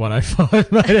I was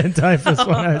 105, mate, and Dave was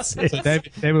 106. So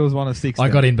David was 106. I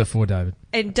got in before David.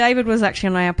 And David was actually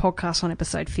on our podcast on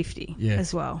episode 50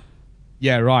 as well.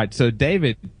 Yeah, right. So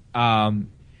David,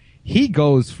 he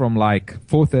goes from like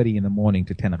 4:30 in the morning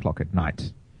to 10 o'clock at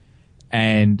night,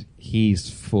 and he's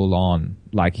full on.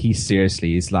 Like, he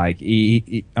seriously is like,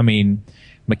 I mean,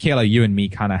 Michaela, you and me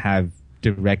kind of have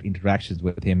direct interactions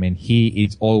with him, and he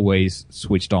is always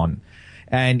switched on.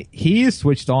 And he is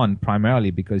switched on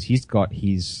primarily because he's got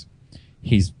his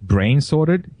brain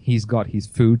sorted, he's got his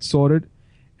food sorted,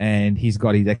 and he's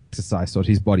got his exercise sorted,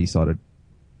 his body sorted.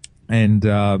 And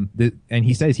and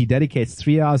he says he dedicates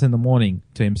 3 hours in the morning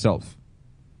to himself,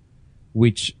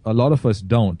 which a lot of us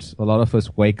don't. A lot of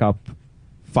us wake up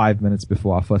 5 minutes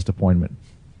before our first appointment.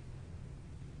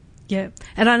 Yeah,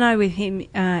 and I know with him,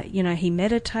 he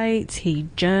meditates, he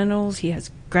journals, he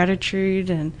has gratitude,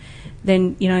 and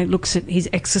then, looks at his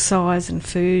exercise and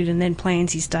food, and then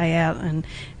plans his day out and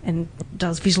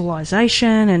does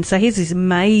visualization. And so he has this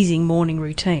amazing morning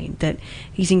routine that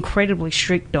he's incredibly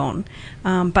strict on.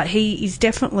 But he is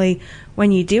definitely,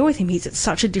 when you deal with him, he's at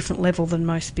such a different level than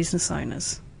most business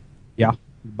owners. Yeah,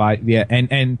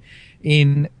 and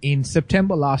in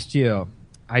September last year,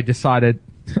 I decided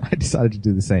to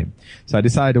do the same. So I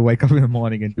decided to wake up in the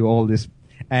morning and do all this,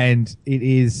 and it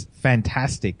is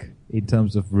fantastic in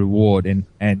terms of reward and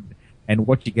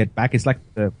what you get back. It's like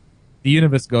the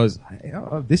universe goes,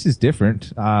 oh, this is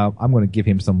different. I'm going to give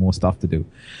him some more stuff to do.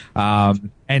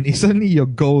 And suddenly your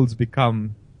goals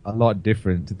become a lot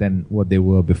different than what they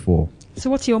were before. So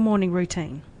what's your morning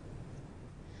routine?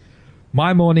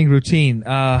 My morning routine,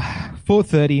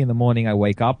 4:30 in the morning I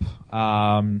wake up.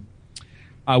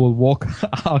 I will walk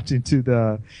out into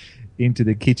the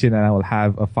kitchen, and I will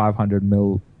have a 500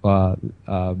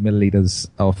 milliliters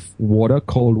of water,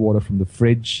 cold water from the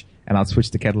fridge, and I'll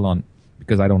switch the kettle on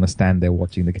because I don't want to stand there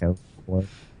watching the kettle boil.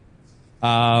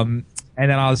 And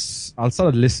then I'll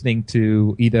start listening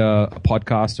to either a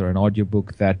podcast or an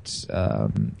audiobook that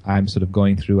I'm sort of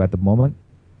going through at the moment,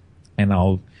 and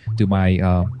I'll do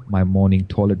my my morning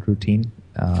toilet routine.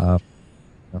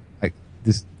 Like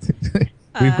this.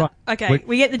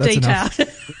 We get the detail.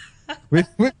 We've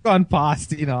gone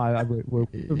past, we're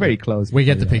very close. We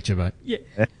get the picture, mate. Yeah.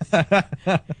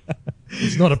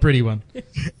 It's not a pretty one.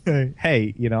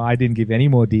 Hey, I didn't give any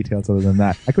more details other than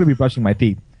that. I could be brushing my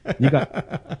teeth. You got.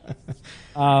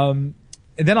 And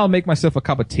then I'll make myself a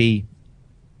cup of tea,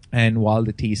 and while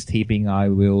the tea is steeping, I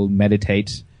will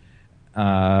meditate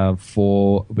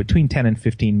for between 10 and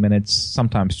 15 minutes,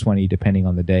 sometimes 20, depending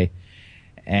on the day.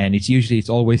 And it's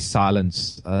always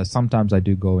silence. Sometimes I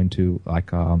do go into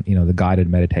the guided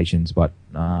meditations, but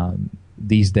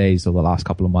these days or the last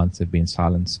couple of months have been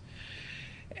silence.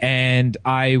 And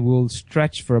I will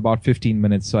stretch for about 15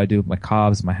 minutes. So I do my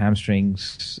calves, my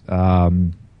hamstrings.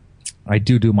 I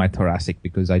do my thoracic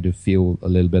because I do feel a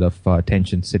little bit of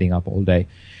tension sitting up all day.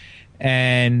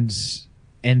 And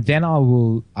then I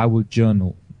will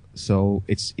journal. So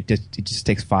it just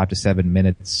takes 5 to 7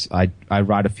 minutes. I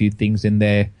write a few things in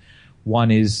there.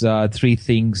 One is 3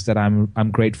 things that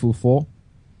I'm grateful for.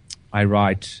 I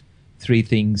write 3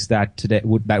 things that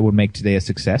would make today a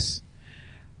success.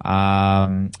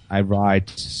 I write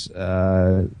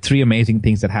 3 amazing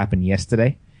things that happened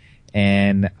yesterday.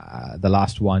 And the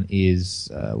last one is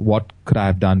what could I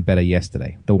have done better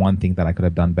yesterday? The one thing that I could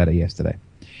have done better yesterday.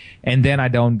 And then I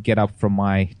don't get up from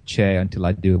my chair until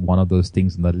I do one of those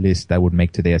things on the list that would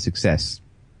make today a success.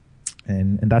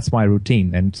 And that's my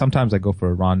routine. And sometimes I go for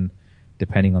a run,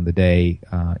 depending on the day,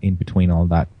 in between all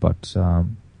that. But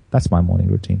that's my morning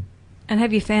routine. And how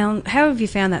have you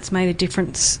found that's made a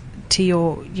difference to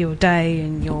your day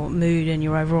and your mood and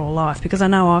your overall life? Because I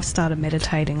know I've started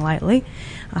meditating lately.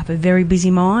 I have a very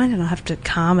busy mind and I have to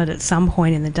calm it at some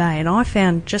point in the day. And I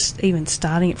found just even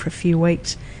starting it for a few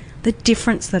weeks, the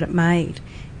difference that it made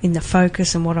in the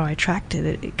focus and what I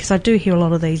attracted. Because I do hear a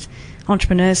lot of these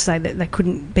entrepreneurs say that they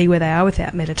couldn't be where they are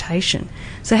without meditation.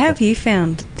 So how have you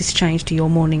found this change to your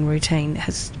morning routine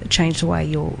has changed the way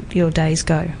your days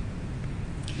go?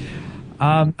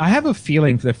 I have a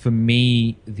feeling that for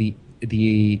me, the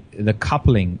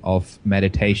coupling of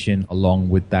meditation along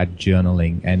with that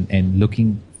journaling and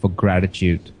looking for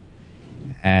gratitude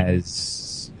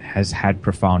has had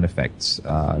profound effects.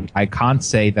 I can't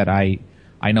say that I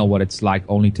know what it's like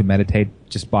only to meditate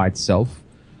just by itself,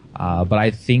 but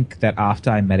I think that after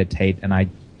I meditate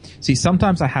and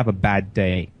sometimes I have a bad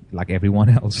day like everyone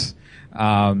else,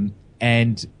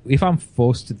 and if I'm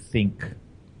forced to think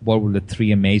what were the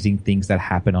 3 amazing things that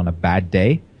happened on a bad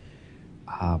day,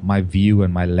 my view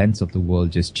and my lens of the world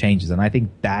just changes. And I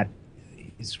think that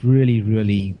is really,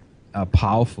 really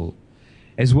powerful,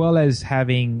 as well as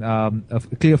having a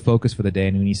clear focus for the day.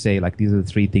 And when you say, like, these are the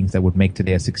 3 things that would make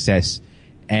today a success,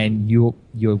 and you're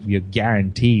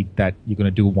guaranteed that you're going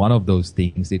to do one of those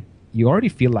things, you already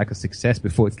feel like a success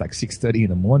before it's like 6:30 in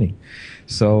the morning.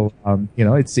 So,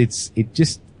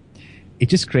 it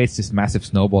just creates this massive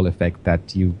snowball effect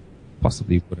that you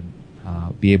possibly wouldn't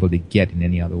be able to get in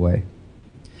any other way.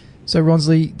 So,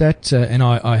 Ronsley, that and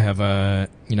I have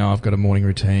I've got a morning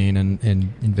routine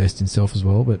and invest in self as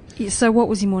well. But yeah, so what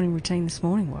was your morning routine this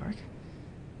morning, Warwick?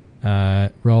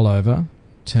 Roll over,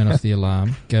 turn off the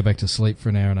alarm, go back to sleep for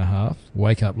an hour and a half,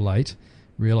 wake up late,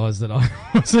 realise that I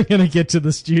wasn't going to get to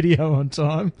the studio on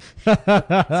time. So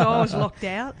I was locked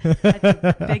out. I had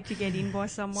to beg to get in by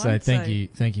someone. So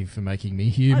thank you for making me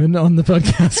human on the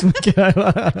podcast,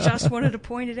 Michaela. I just wanted to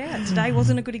point it out. Today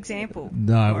wasn't a good example.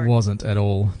 No, it wasn't at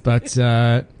all. But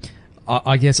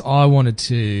I guess I wanted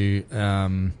to,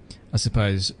 I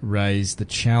suppose, raise the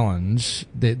challenge.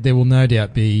 There will no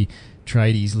doubt be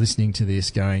tradies listening to this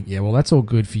going, yeah, well, that's all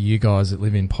good for you guys that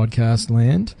live in podcast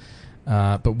land.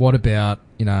 But what about,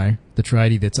 the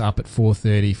tradie that's up at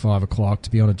 4:30, 5 o'clock to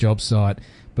be on a job site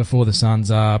before the sun's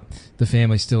up, the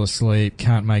family's still asleep,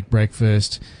 can't make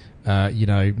breakfast,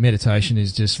 meditation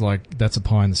is just like, that's a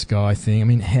pie in the sky thing. I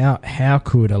mean, how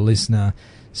could a listener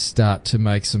start to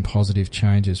make some positive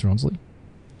changes, Ronsley?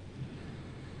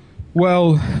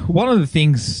 Well, one of the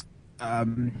things, I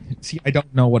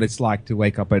don't know what it's like to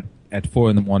wake up at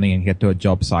 4 in the morning and get to a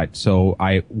job site, so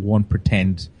I won't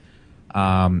pretend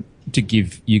to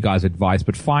give you guys advice,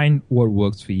 but find what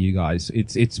works for you guys.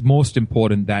 It's most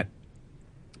important that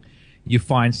you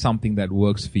find something that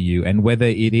works for you, and whether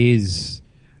it is,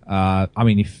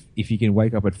 if you can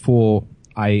wake up at 4,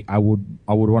 I would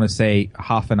want to say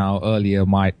half an hour earlier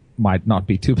might not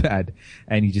be too bad,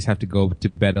 and you just have to go to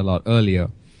bed a lot earlier.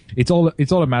 It's all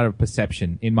a matter of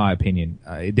perception, in my opinion.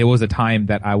 There was a time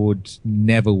that I would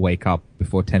never wake up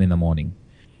before 10 in the morning.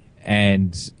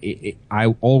 And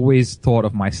I always thought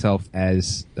of myself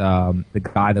as the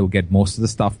guy that would get most of the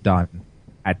stuff done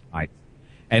at night.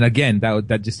 And again,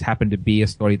 that just happened to be a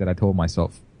story that I told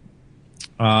myself.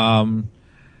 I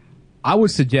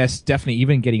would suggest definitely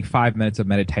even getting 5 minutes of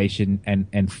meditation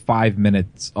and 5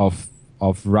 minutes of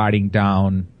writing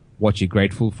down what you're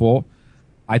grateful for.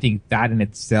 I think that in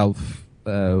itself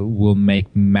will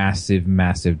make massive,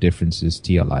 massive differences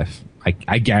to your life.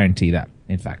 I guarantee that,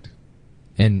 in fact.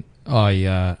 And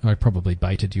I probably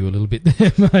baited you a little bit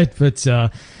there, mate. But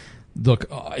look,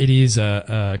 it is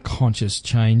a conscious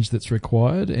change that's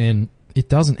required, and it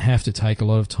doesn't have to take a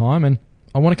lot of time. And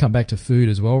I want to come back to food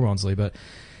as well, Ronsley, but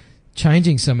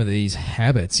changing some of these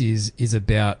habits is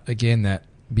about, again, that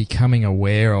becoming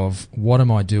aware of what am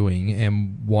I doing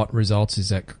and what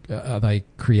results are they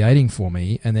creating for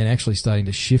me, and then actually starting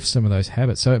to shift some of those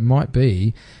habits. So it might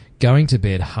be going to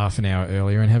bed half an hour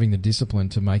earlier and having the discipline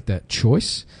to make that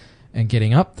choice, and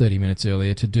getting up 30 minutes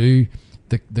earlier to do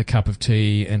the cup of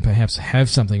tea and perhaps have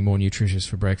something more nutritious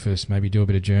for breakfast, maybe do a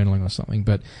bit of journaling or something.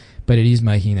 But it is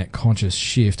making that conscious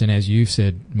shift. And as you've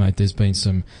said, mate, there's been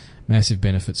some massive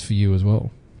benefits for you as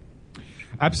well.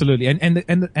 Absolutely. And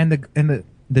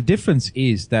the difference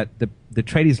is that the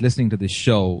tradies listening to this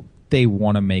show, they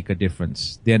want to make a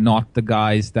difference. They're not the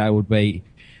guys that would be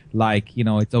like,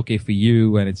 it's okay for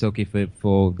you and it's okay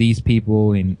for these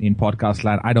people in podcast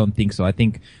land. I don't think so. I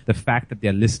think the fact that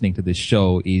they're listening to this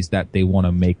show is that they want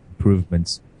to make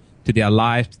improvements to their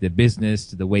life, to their business,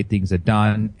 to the way things are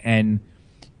done. And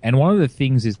one of the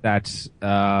things is that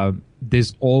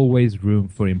there's always room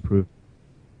for improvement.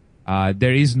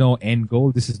 There is no end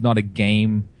goal. This is not a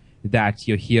game that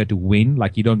you're here to win.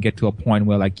 Like, you don't get to a point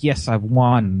where like, yes, I've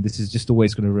won. This is just the way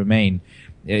it's going to remain.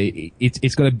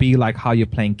 It's going to be like how you're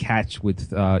playing catch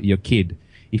with your kid.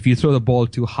 If you throw the ball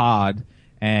too hard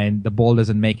and the ball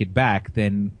doesn't make it back,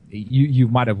 then you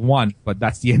might have won, but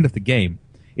that's the end of the game.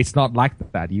 It's not like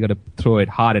that. You got to throw it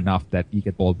hard enough that you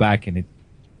get the ball back, and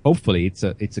hopefully it's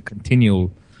a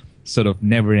continual sort of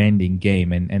never-ending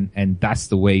game, and that's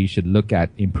the way you should look at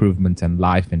improvement and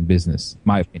life and business,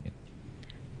 my opinion.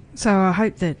 So I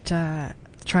hope that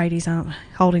tradies aren't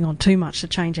holding on too much to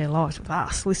change their lives with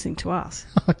us, listening to us.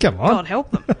 Come on. God help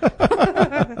them.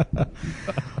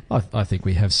 I think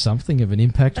we have something of an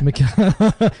impact,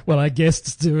 Mika. Well, our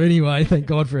guests do anyway. Thank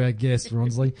God for our guests,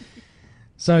 Ronsley.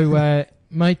 So,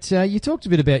 mate, you talked a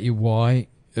bit about your why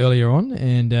earlier on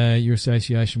and your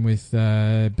association with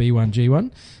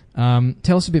B1G1.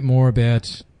 Tell us a bit more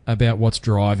about what's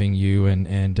driving you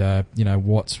and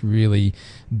what's really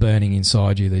burning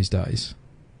inside you these days.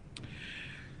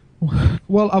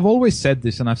 Well, I've always said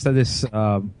this, and I've said this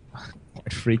quite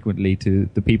frequently to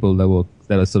the people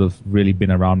that have sort of really been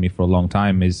around me for a long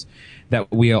time, is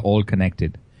that we are all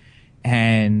connected,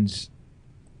 and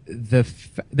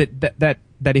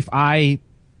that if I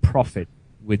profit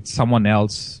with someone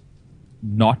else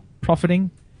not profiting,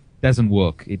 doesn't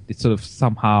work. It sort of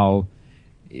somehow,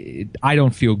 I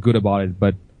don't feel good about it,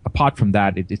 but apart from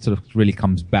that, it sort of really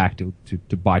comes back to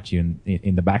bite you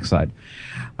in the backside.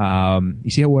 You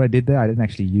see what I did there? I didn't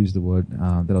actually use the word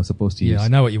that I was supposed to use. Yeah, I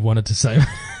know what you wanted to say.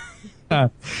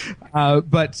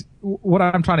 But what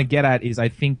I'm trying to get at is, I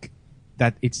think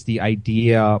that it's the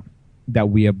idea that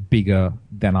we are bigger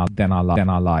than our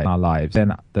lives,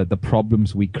 than the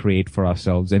problems we create for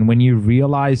ourselves. And when you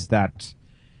realize that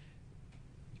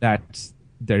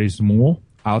there is more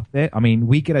out there. I mean,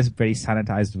 we get a very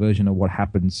sanitized version of what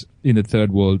happens in the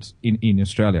third world in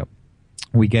Australia.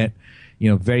 We get,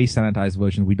 very sanitized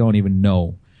version. We don't even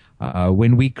know.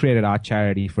 When we created our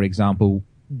charity, for example,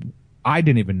 I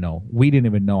didn't even know. We didn't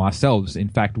even know ourselves. In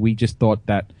fact, we just thought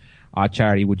that our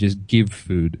charity would just give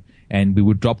food, and we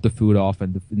would drop the food off,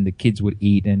 and the kids would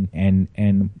eat,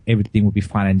 and everything would be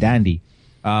fine and dandy.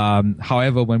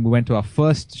 However, when we went to our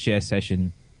first share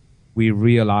session, we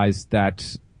realized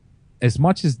that as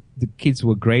much as the kids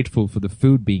were grateful for the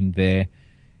food being there,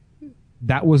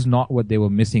 that was not what they were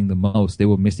missing the most. They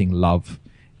were missing love.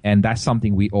 And that's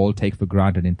something we all take for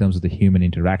granted in terms of the human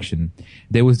interaction.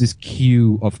 There was this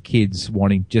queue of kids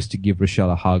wanting just to give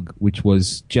Rochelle a hug, which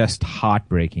was just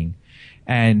heartbreaking.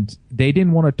 And they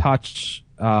didn't want to touch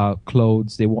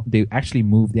clothes. They actually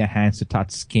moved their hands to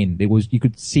touch skin. You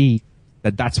could see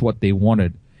that that's what they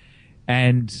wanted.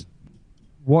 And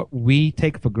what we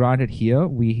take for granted here,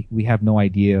 we have no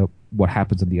idea what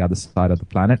happens on the other side of the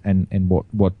planet, and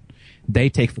what they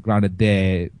take for granted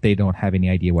there, they don't have any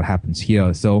idea what happens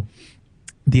here. So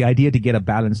the idea to get a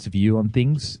balanced view on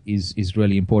things is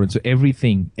really important. So every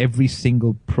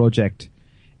single project,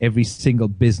 every single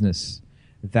business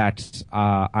that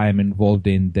I am involved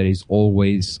in, there is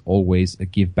always a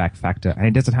give back factor, and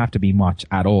it doesn't have to be much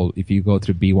at all. If you go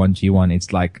through B1G1,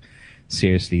 it's like,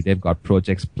 seriously, they've got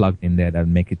projects plugged in there that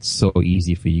make it so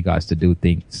easy for you guys to do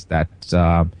things that,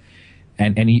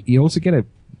 and you also get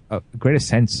a greater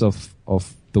sense of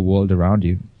the world around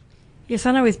you. Yes,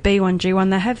 I know with B1G1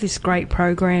 they have this great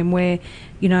program where,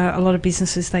 a lot of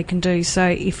businesses they can do. So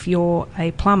if you're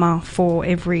a plumber, for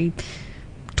every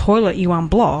toilet you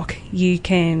unblock, you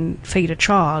can feed a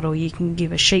child or you can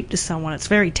give a sheep to someone. It's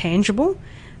very tangible.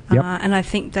 Yep. And I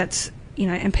think that's,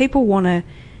 and people want to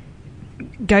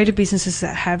go to businesses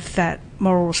that have that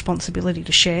moral responsibility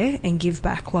to share and give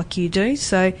back like you do.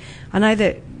 So I know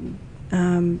that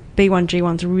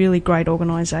B1G1's a really great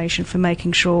organisation for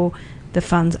making sure the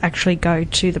funds actually go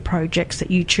to the projects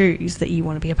that you choose that you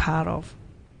want to be a part of.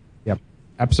 Yep,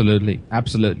 absolutely.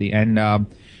 And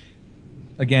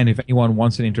again, if anyone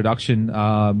wants an introduction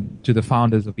to the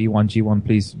founders of B1G1,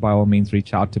 please by all means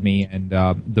reach out to me. And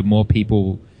the more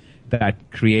people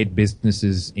that create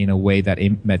businesses in a way that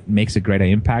makes a greater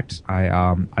impact,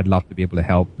 I'd love to be able to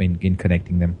help in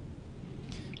connecting them.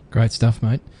 Great stuff,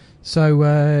 mate.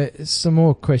 So some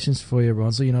more questions for you,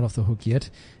 Ronsley. You're not off the hook yet.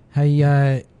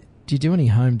 Hey, do you do any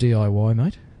home DIY,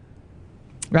 mate?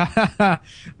 I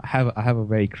have a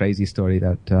very crazy story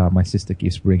that my sister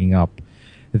keeps bringing up.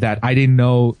 That I didn't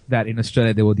know that in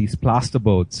Australia there were these plaster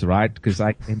boats, right? Because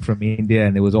I came from India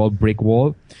and it was all brick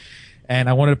wall, and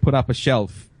I wanted to put up a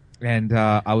shelf. And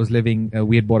I was living.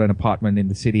 We had bought an apartment in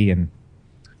the city, and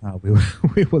we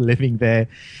were living there.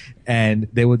 And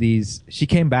there were these. She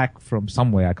came back from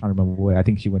somewhere. I can't remember where. I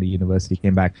think she went to university.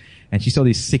 Came back, and she saw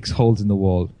these 6 holes in the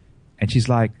wall, and she's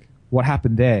like, "What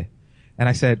happened there?" And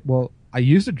I said, "Well, I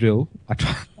used a drill. I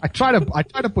try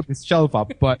to put this shelf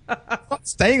up, but it's not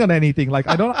staying on anything. Like,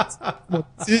 I don't understand what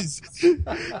this is."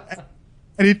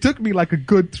 And it took me like a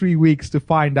good 3 weeks to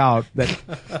find out that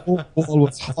the whole wall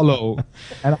was hollow,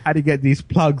 and I had to get these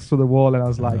plugs for the wall. And I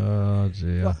was like, "Oh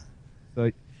dear."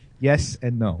 So, yes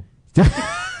and no,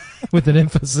 with an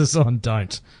emphasis on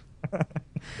don't.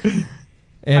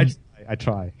 And I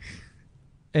try.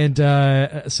 And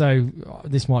so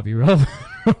this might be relevant,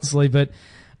 honestly, but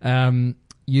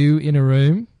you in a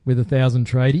room with 1,000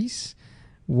 tradies,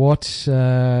 what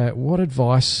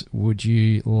advice would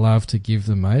you love to give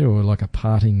them, mate, or like a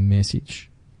parting message?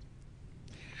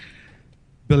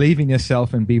 Believe in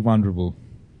yourself and be vulnerable.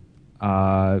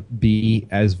 Be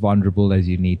as vulnerable as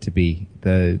you need to be.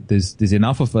 There's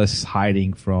enough of us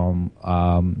hiding from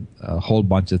a whole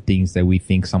bunch of things that we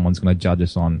think someone's going to judge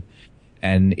us on.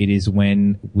 And it is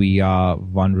when we are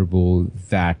vulnerable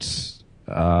that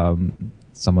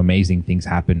some amazing things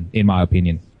happen, in my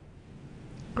opinion.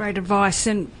 Great advice.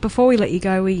 And before we let you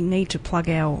go, we need to plug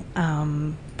our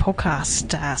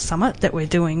podcast summit that we're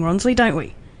doing, Ronsley, don't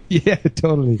we? Yeah,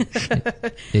 totally.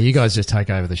 Yeah, you guys just take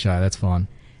over the show. That's fine.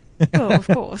 Well, of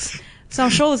course. So I'm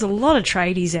sure there's a lot of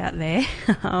tradies out there,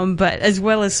 but as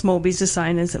well as small business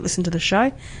owners that listen to the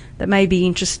show that may be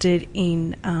interested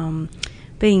in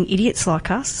being idiots like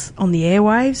us on the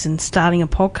airwaves and starting a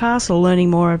podcast or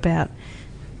learning more about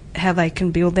how they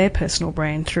can build their personal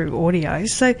brand through audio.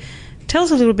 So tell us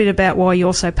a little bit about why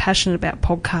you're so passionate about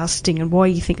podcasting and why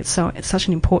you think it's such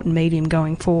an important medium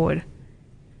going forward.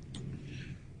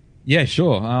 Yeah,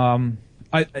 sure.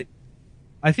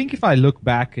 I think if I look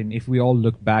back, and if we all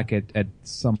look back at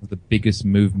some of the biggest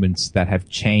movements that have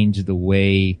changed the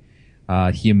way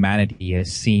humanity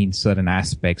has seen certain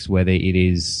aspects, whether it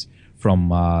is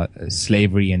from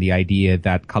slavery and the idea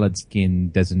that colored skin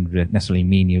doesn't necessarily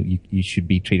mean you should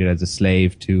be treated as a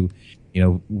slave, to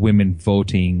women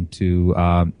voting, to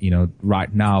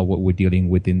right now what we're dealing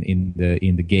with in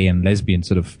the gay and lesbian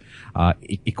sort of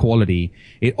equality.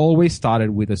 It always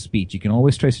started with a speech. You can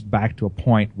always trace it back to a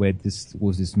point where this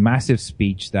was this massive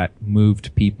speech that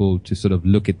moved people to sort of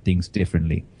look at things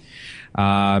differently.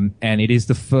 And it is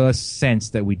the first sense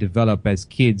that we develop as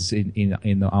kids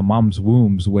in our mom's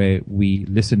wombs, where we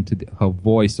listen to her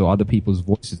voice or other people's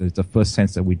voices. It's the first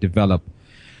sense that we develop.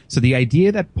 So the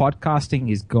idea that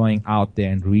podcasting is going out there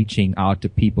and reaching out to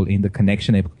people in the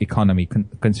connection economy,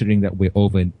 considering that we're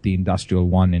over the industrial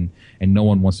one and no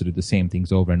one wants to do the same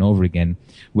things over and over again,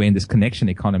 we're in this connection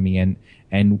economy,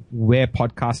 and where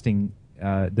podcasting,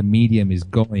 the medium is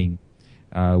going,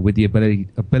 with the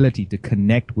ability to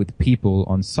connect with people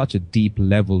on such a deep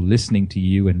level, listening to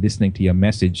you and listening to your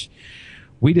message,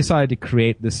 we decided to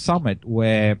create this summit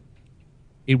where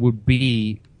it would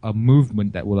be a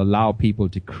movement that will allow people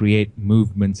to create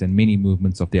movements and mini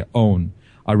movements of their own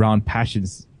around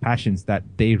passions that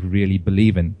they really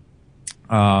believe in.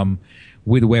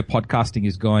 With where podcasting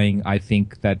is going, I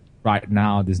think that right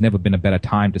now there's never been a better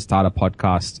time to start a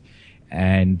podcast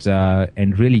and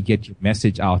really get your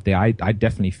message out there. I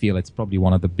definitely feel it's probably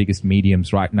one of the biggest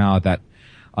mediums right now that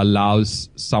allows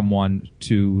someone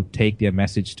to take their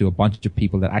message to a bunch of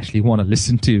people that actually want to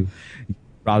listen to,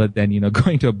 rather than,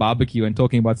 going to a barbecue and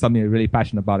talking about something you're really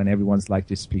passionate about and everyone's like,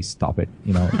 just please stop it,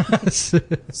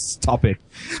 stop it.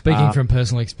 Speaking from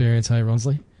personal experience, hey,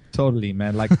 Ronsley? Totally,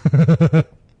 man. Like, come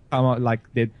on, like,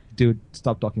 dude,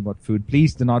 stop talking about food.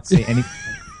 Please do not say anything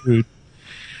about food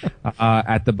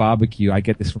at the barbecue. I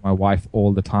get this from my wife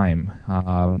all the time.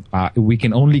 We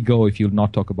can only go if you'll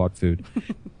not talk about food.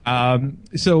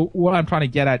 So what I'm trying to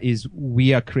get at is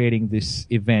we are creating this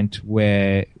event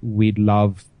where we'd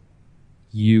love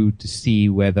you to see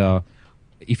whether,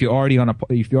 if you already have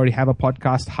a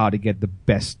podcast, how to get the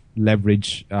best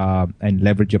leverage and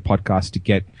leverage your podcast to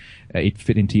get it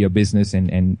fit into your business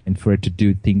and for it to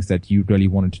do things that you really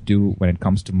wanted to do when it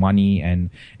comes to money and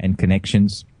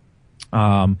connections.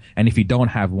 And if you don't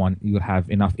have one, you'll have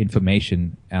enough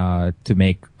information to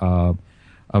make a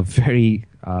very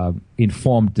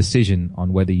informed decision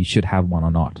on whether you should have one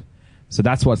or not. So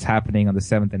that's what's happening on the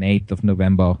 7th and 8th of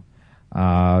November.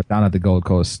 Down at the Gold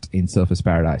Coast in Surfers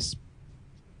Paradise.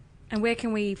 And where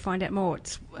can we find out more?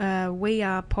 It's We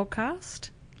Are Podcast.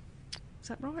 Is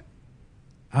that right?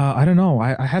 I don't know.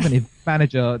 I have an event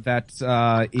manager that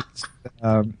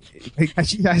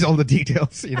she has all the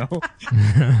details, you know.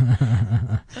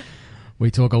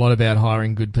 We talk a lot about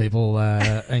hiring good people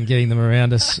and getting them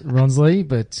around us, Ronsley,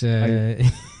 but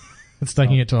it's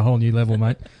taking it to a whole new level,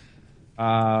 mate.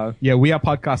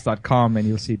 wearepodcast.com, and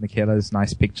you'll see Michaela's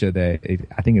nice picture there.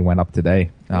 I think it went up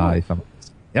today. Yep.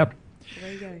 There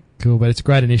you go. Cool, but it's a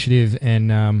great initiative,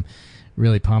 and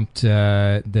really pumped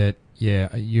that,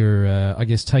 you're, I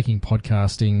guess, taking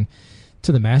podcasting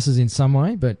to the masses in some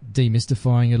way, but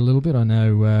demystifying it a little bit. I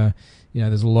know,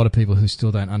 there's a lot of people who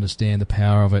still don't understand the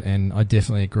power of it, and I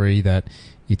definitely agree that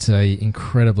it's a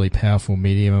incredibly powerful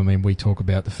medium. I mean, we talk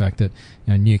about the fact that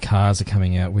new cars are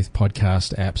coming out with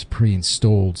podcast apps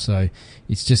pre-installed, so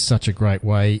it's just such a great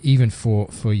way, even for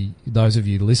those of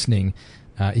you listening,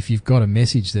 if you've got a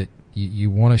message that you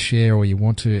want to share or you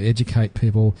want to educate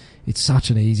people, it's such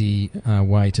an easy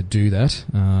way to do that,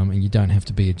 and you don't have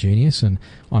to be a genius, and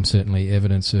I'm certainly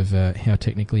evidence of how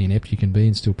technically inept you can be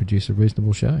and still produce a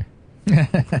reasonable show.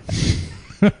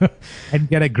 And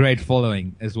get a great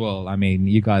following as well. I mean,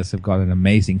 you guys have got an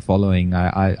amazing following.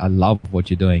 I love what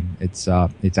you're doing. It's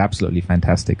absolutely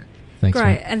fantastic. Thanks,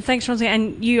 Great, mate. and thanks, Ronsley.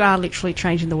 And you are literally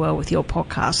changing the world with your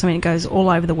podcast. I mean, it goes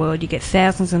all over the world. You get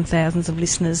thousands and thousands of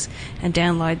listeners and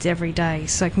downloads every day.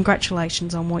 So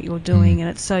congratulations on what you're doing, and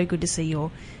it's so good to see you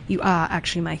are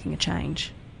actually making a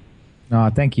change. No,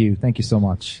 thank you. Thank you so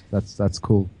much. That's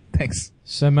cool. Thanks.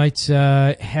 So, mate,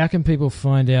 how can people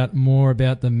find out more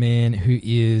about the man who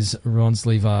is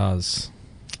Ronsley Vaz?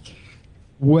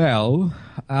 Well,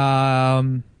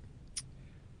 I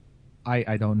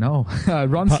don't know.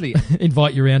 Ronsley.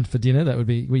 Invite you around for dinner. That would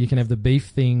be where you can have the beef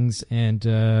things and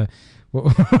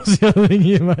what was the other thing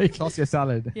you make? Salsa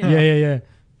salad. Yeah.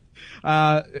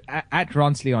 At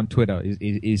Ronsley on Twitter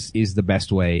is the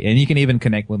best way, and you can even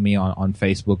connect with me on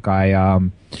Facebook.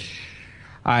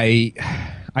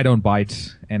 I don't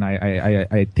bite, and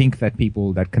I think that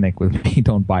people that connect with me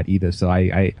don't bite either. So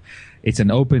it's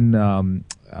an open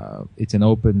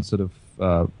sort of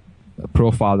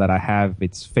profile that I have.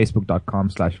 It's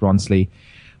facebook.com/Ronsley,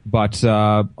 but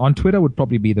on Twitter would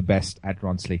probably be the best, at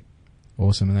Ronsley.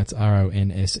 Awesome, and that's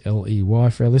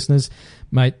Ronsley for our listeners.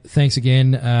 Mate, thanks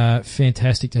again.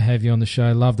 Fantastic to have you on the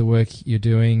show. Love the work you're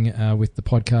doing with the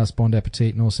podcast Bon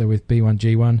Appetit, and also with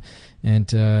B1G1. And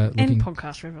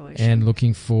Podcast Revolution. And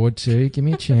looking forward to, give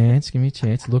me a chance.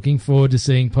 Looking forward to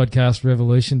seeing Podcast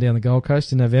Revolution down the Gold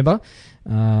Coast in November.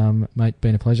 Mate,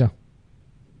 been a pleasure.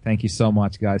 Thank you so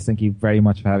much, guys. Thank you very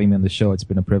much for having me on the show. It's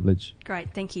been a privilege.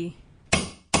 Great, thank you.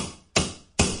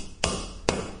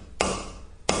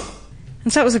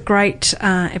 And so it was a great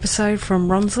episode from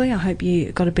Ronsley. I hope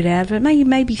you got a bit out of it.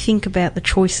 Maybe think about the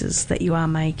choices that you are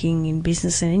making in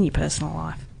business and in your personal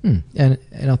life. And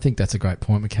I think that's a great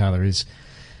point, Michaela, is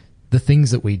the things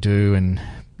that we do and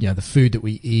the food that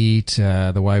we eat,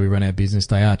 the way we run our business,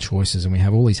 they are choices, and we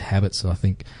have all these habits that I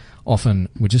think often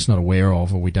we're just not aware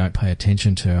of or we don't pay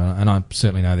attention to. And I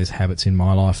certainly know there's habits in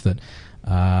my life that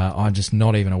I'm just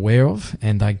not even aware of,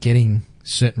 and they're getting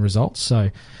certain results. So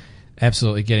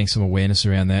absolutely getting some awareness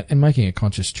around that and making a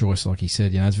conscious choice, like he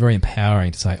said. It's very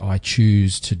empowering to say, I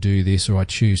choose to do this or I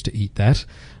choose to eat that,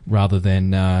 rather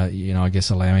than, I guess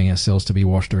allowing ourselves to be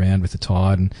washed around with the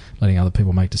tide and letting other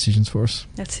people make decisions for us.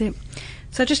 That's it.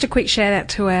 So just a quick shout out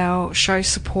to our show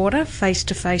supporter,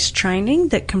 Face-to-Face Training,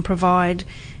 that can provide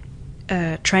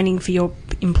training for your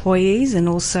employees and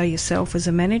also yourself as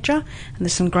a manager. And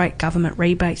there's some great government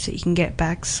rebates that you can get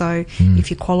back. So if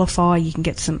you qualify, you can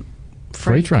get some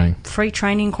free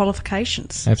training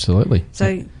qualifications. Absolutely.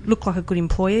 So look like a good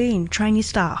employee and train your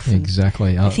staff.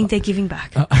 Exactly. I think they're giving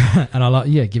back. And I love,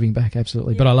 giving back,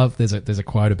 absolutely. Yeah. But I love, there's a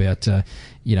quote about,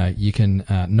 you can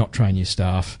not train your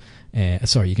staff.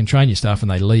 You can train your staff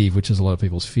and they leave, which is a lot of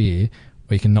people's fear,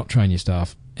 or you can not train your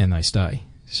staff and they stay.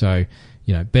 So,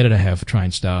 better to have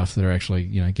trained staff that are actually,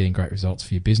 getting great results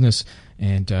for your business.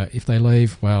 And if they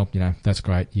leave, well, that's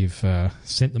great. You've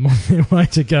sent them on their way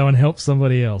to go and help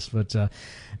somebody else. But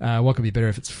what could be better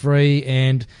if it's free?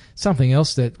 And something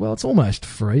else that, it's almost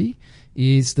free,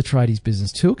 is the Tradies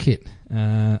Business Toolkit.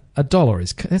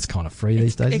 $1 that's kind of free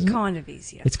these days. It kind of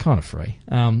is, yeah. It's kind of free.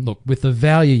 Look, with the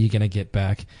value you're going to get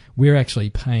back, we're actually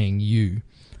paying you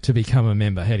to become a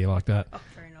member. How do you like that? Oh,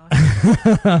 very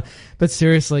nice. But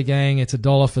seriously, gang, it's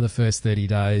 $1 for the first 30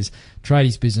 days,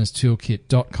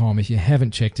 tradiesbusinesstoolkit.com. If you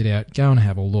haven't checked it out, go and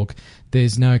have a look.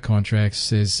 There's no contracts.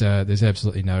 There's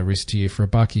absolutely no risk to you. For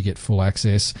 $1, you get full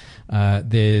access.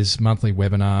 There's monthly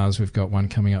webinars. We've got one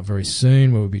coming up very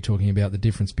soon where we'll be talking about the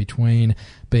difference between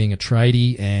being a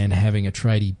tradie and having a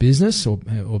tradie business,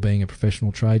 or being a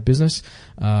professional trade business.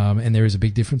 And there is a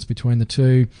big difference between the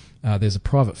two. There's a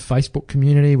private Facebook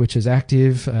community which is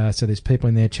active, so there's people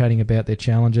in there chatting about their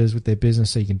challenges with their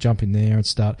business, so you can jump in there and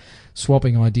start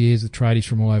swapping ideas with tradies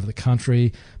from all over the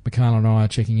country. Michaela and I are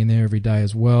checking in there every day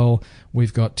as well.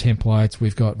 We've got templates,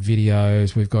 we've got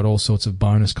videos, we've got all sorts of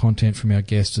bonus content from our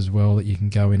guests as well that you can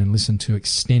go in and listen to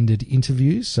extended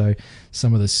interviews, so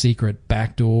some of the secret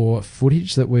backdoor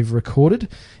footage that we've recorded,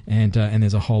 and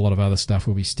there's a whole lot of other stuff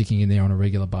we'll be sticking in there on a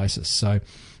regular basis. So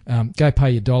go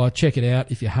pay your $1, check it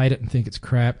out. If you hate it and think it's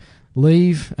crap,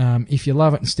 leave. If you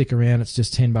love it and stick around, it's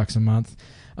just $10 a month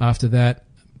after that,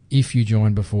 if you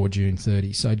join before June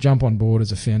 30. So jump on board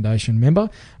as a foundation member.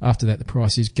 After that, the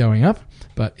price is going up,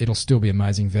 but it'll still be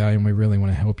amazing value, and we really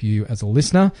want to help you as a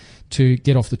listener to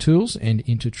get off the tools and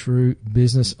into true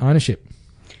business ownership.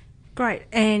 Great.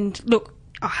 And look,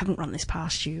 I haven't run this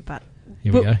past you, but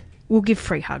here we go. We'll give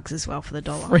free hugs as well for the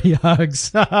 $1. Free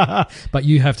hugs. But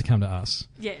you have to come to us.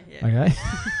 Yeah. Okay?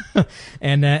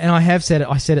 and I said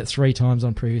it 3 times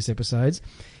on previous episodes.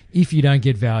 If you don't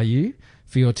get value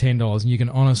for your $10, and you can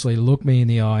honestly look me in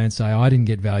the eye and say, I didn't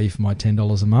get value for my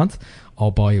 $10 a month,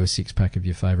 I'll buy you a 6-pack of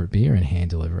your favourite beer and hand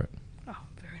deliver it. Oh,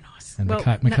 very nice. And well,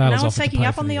 Michaela's no one's taking you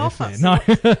up on the offer. No.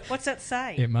 What's that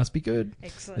say? It must be good.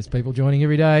 Excellent. There's people joining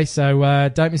every day, so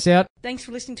don't miss out. Thanks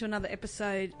for listening to another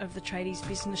episode of the Tradies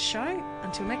Business Show.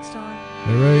 Until next time.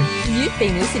 Hooroo. You've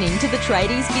been listening to the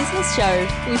Tradies Business Show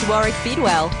with Warwick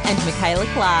Bidwell and Michaela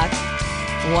Clark.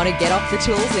 Want to get off the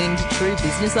tools and into true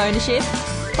business ownership?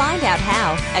 Find out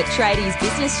how at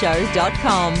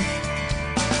tradiesbusinessshow.com.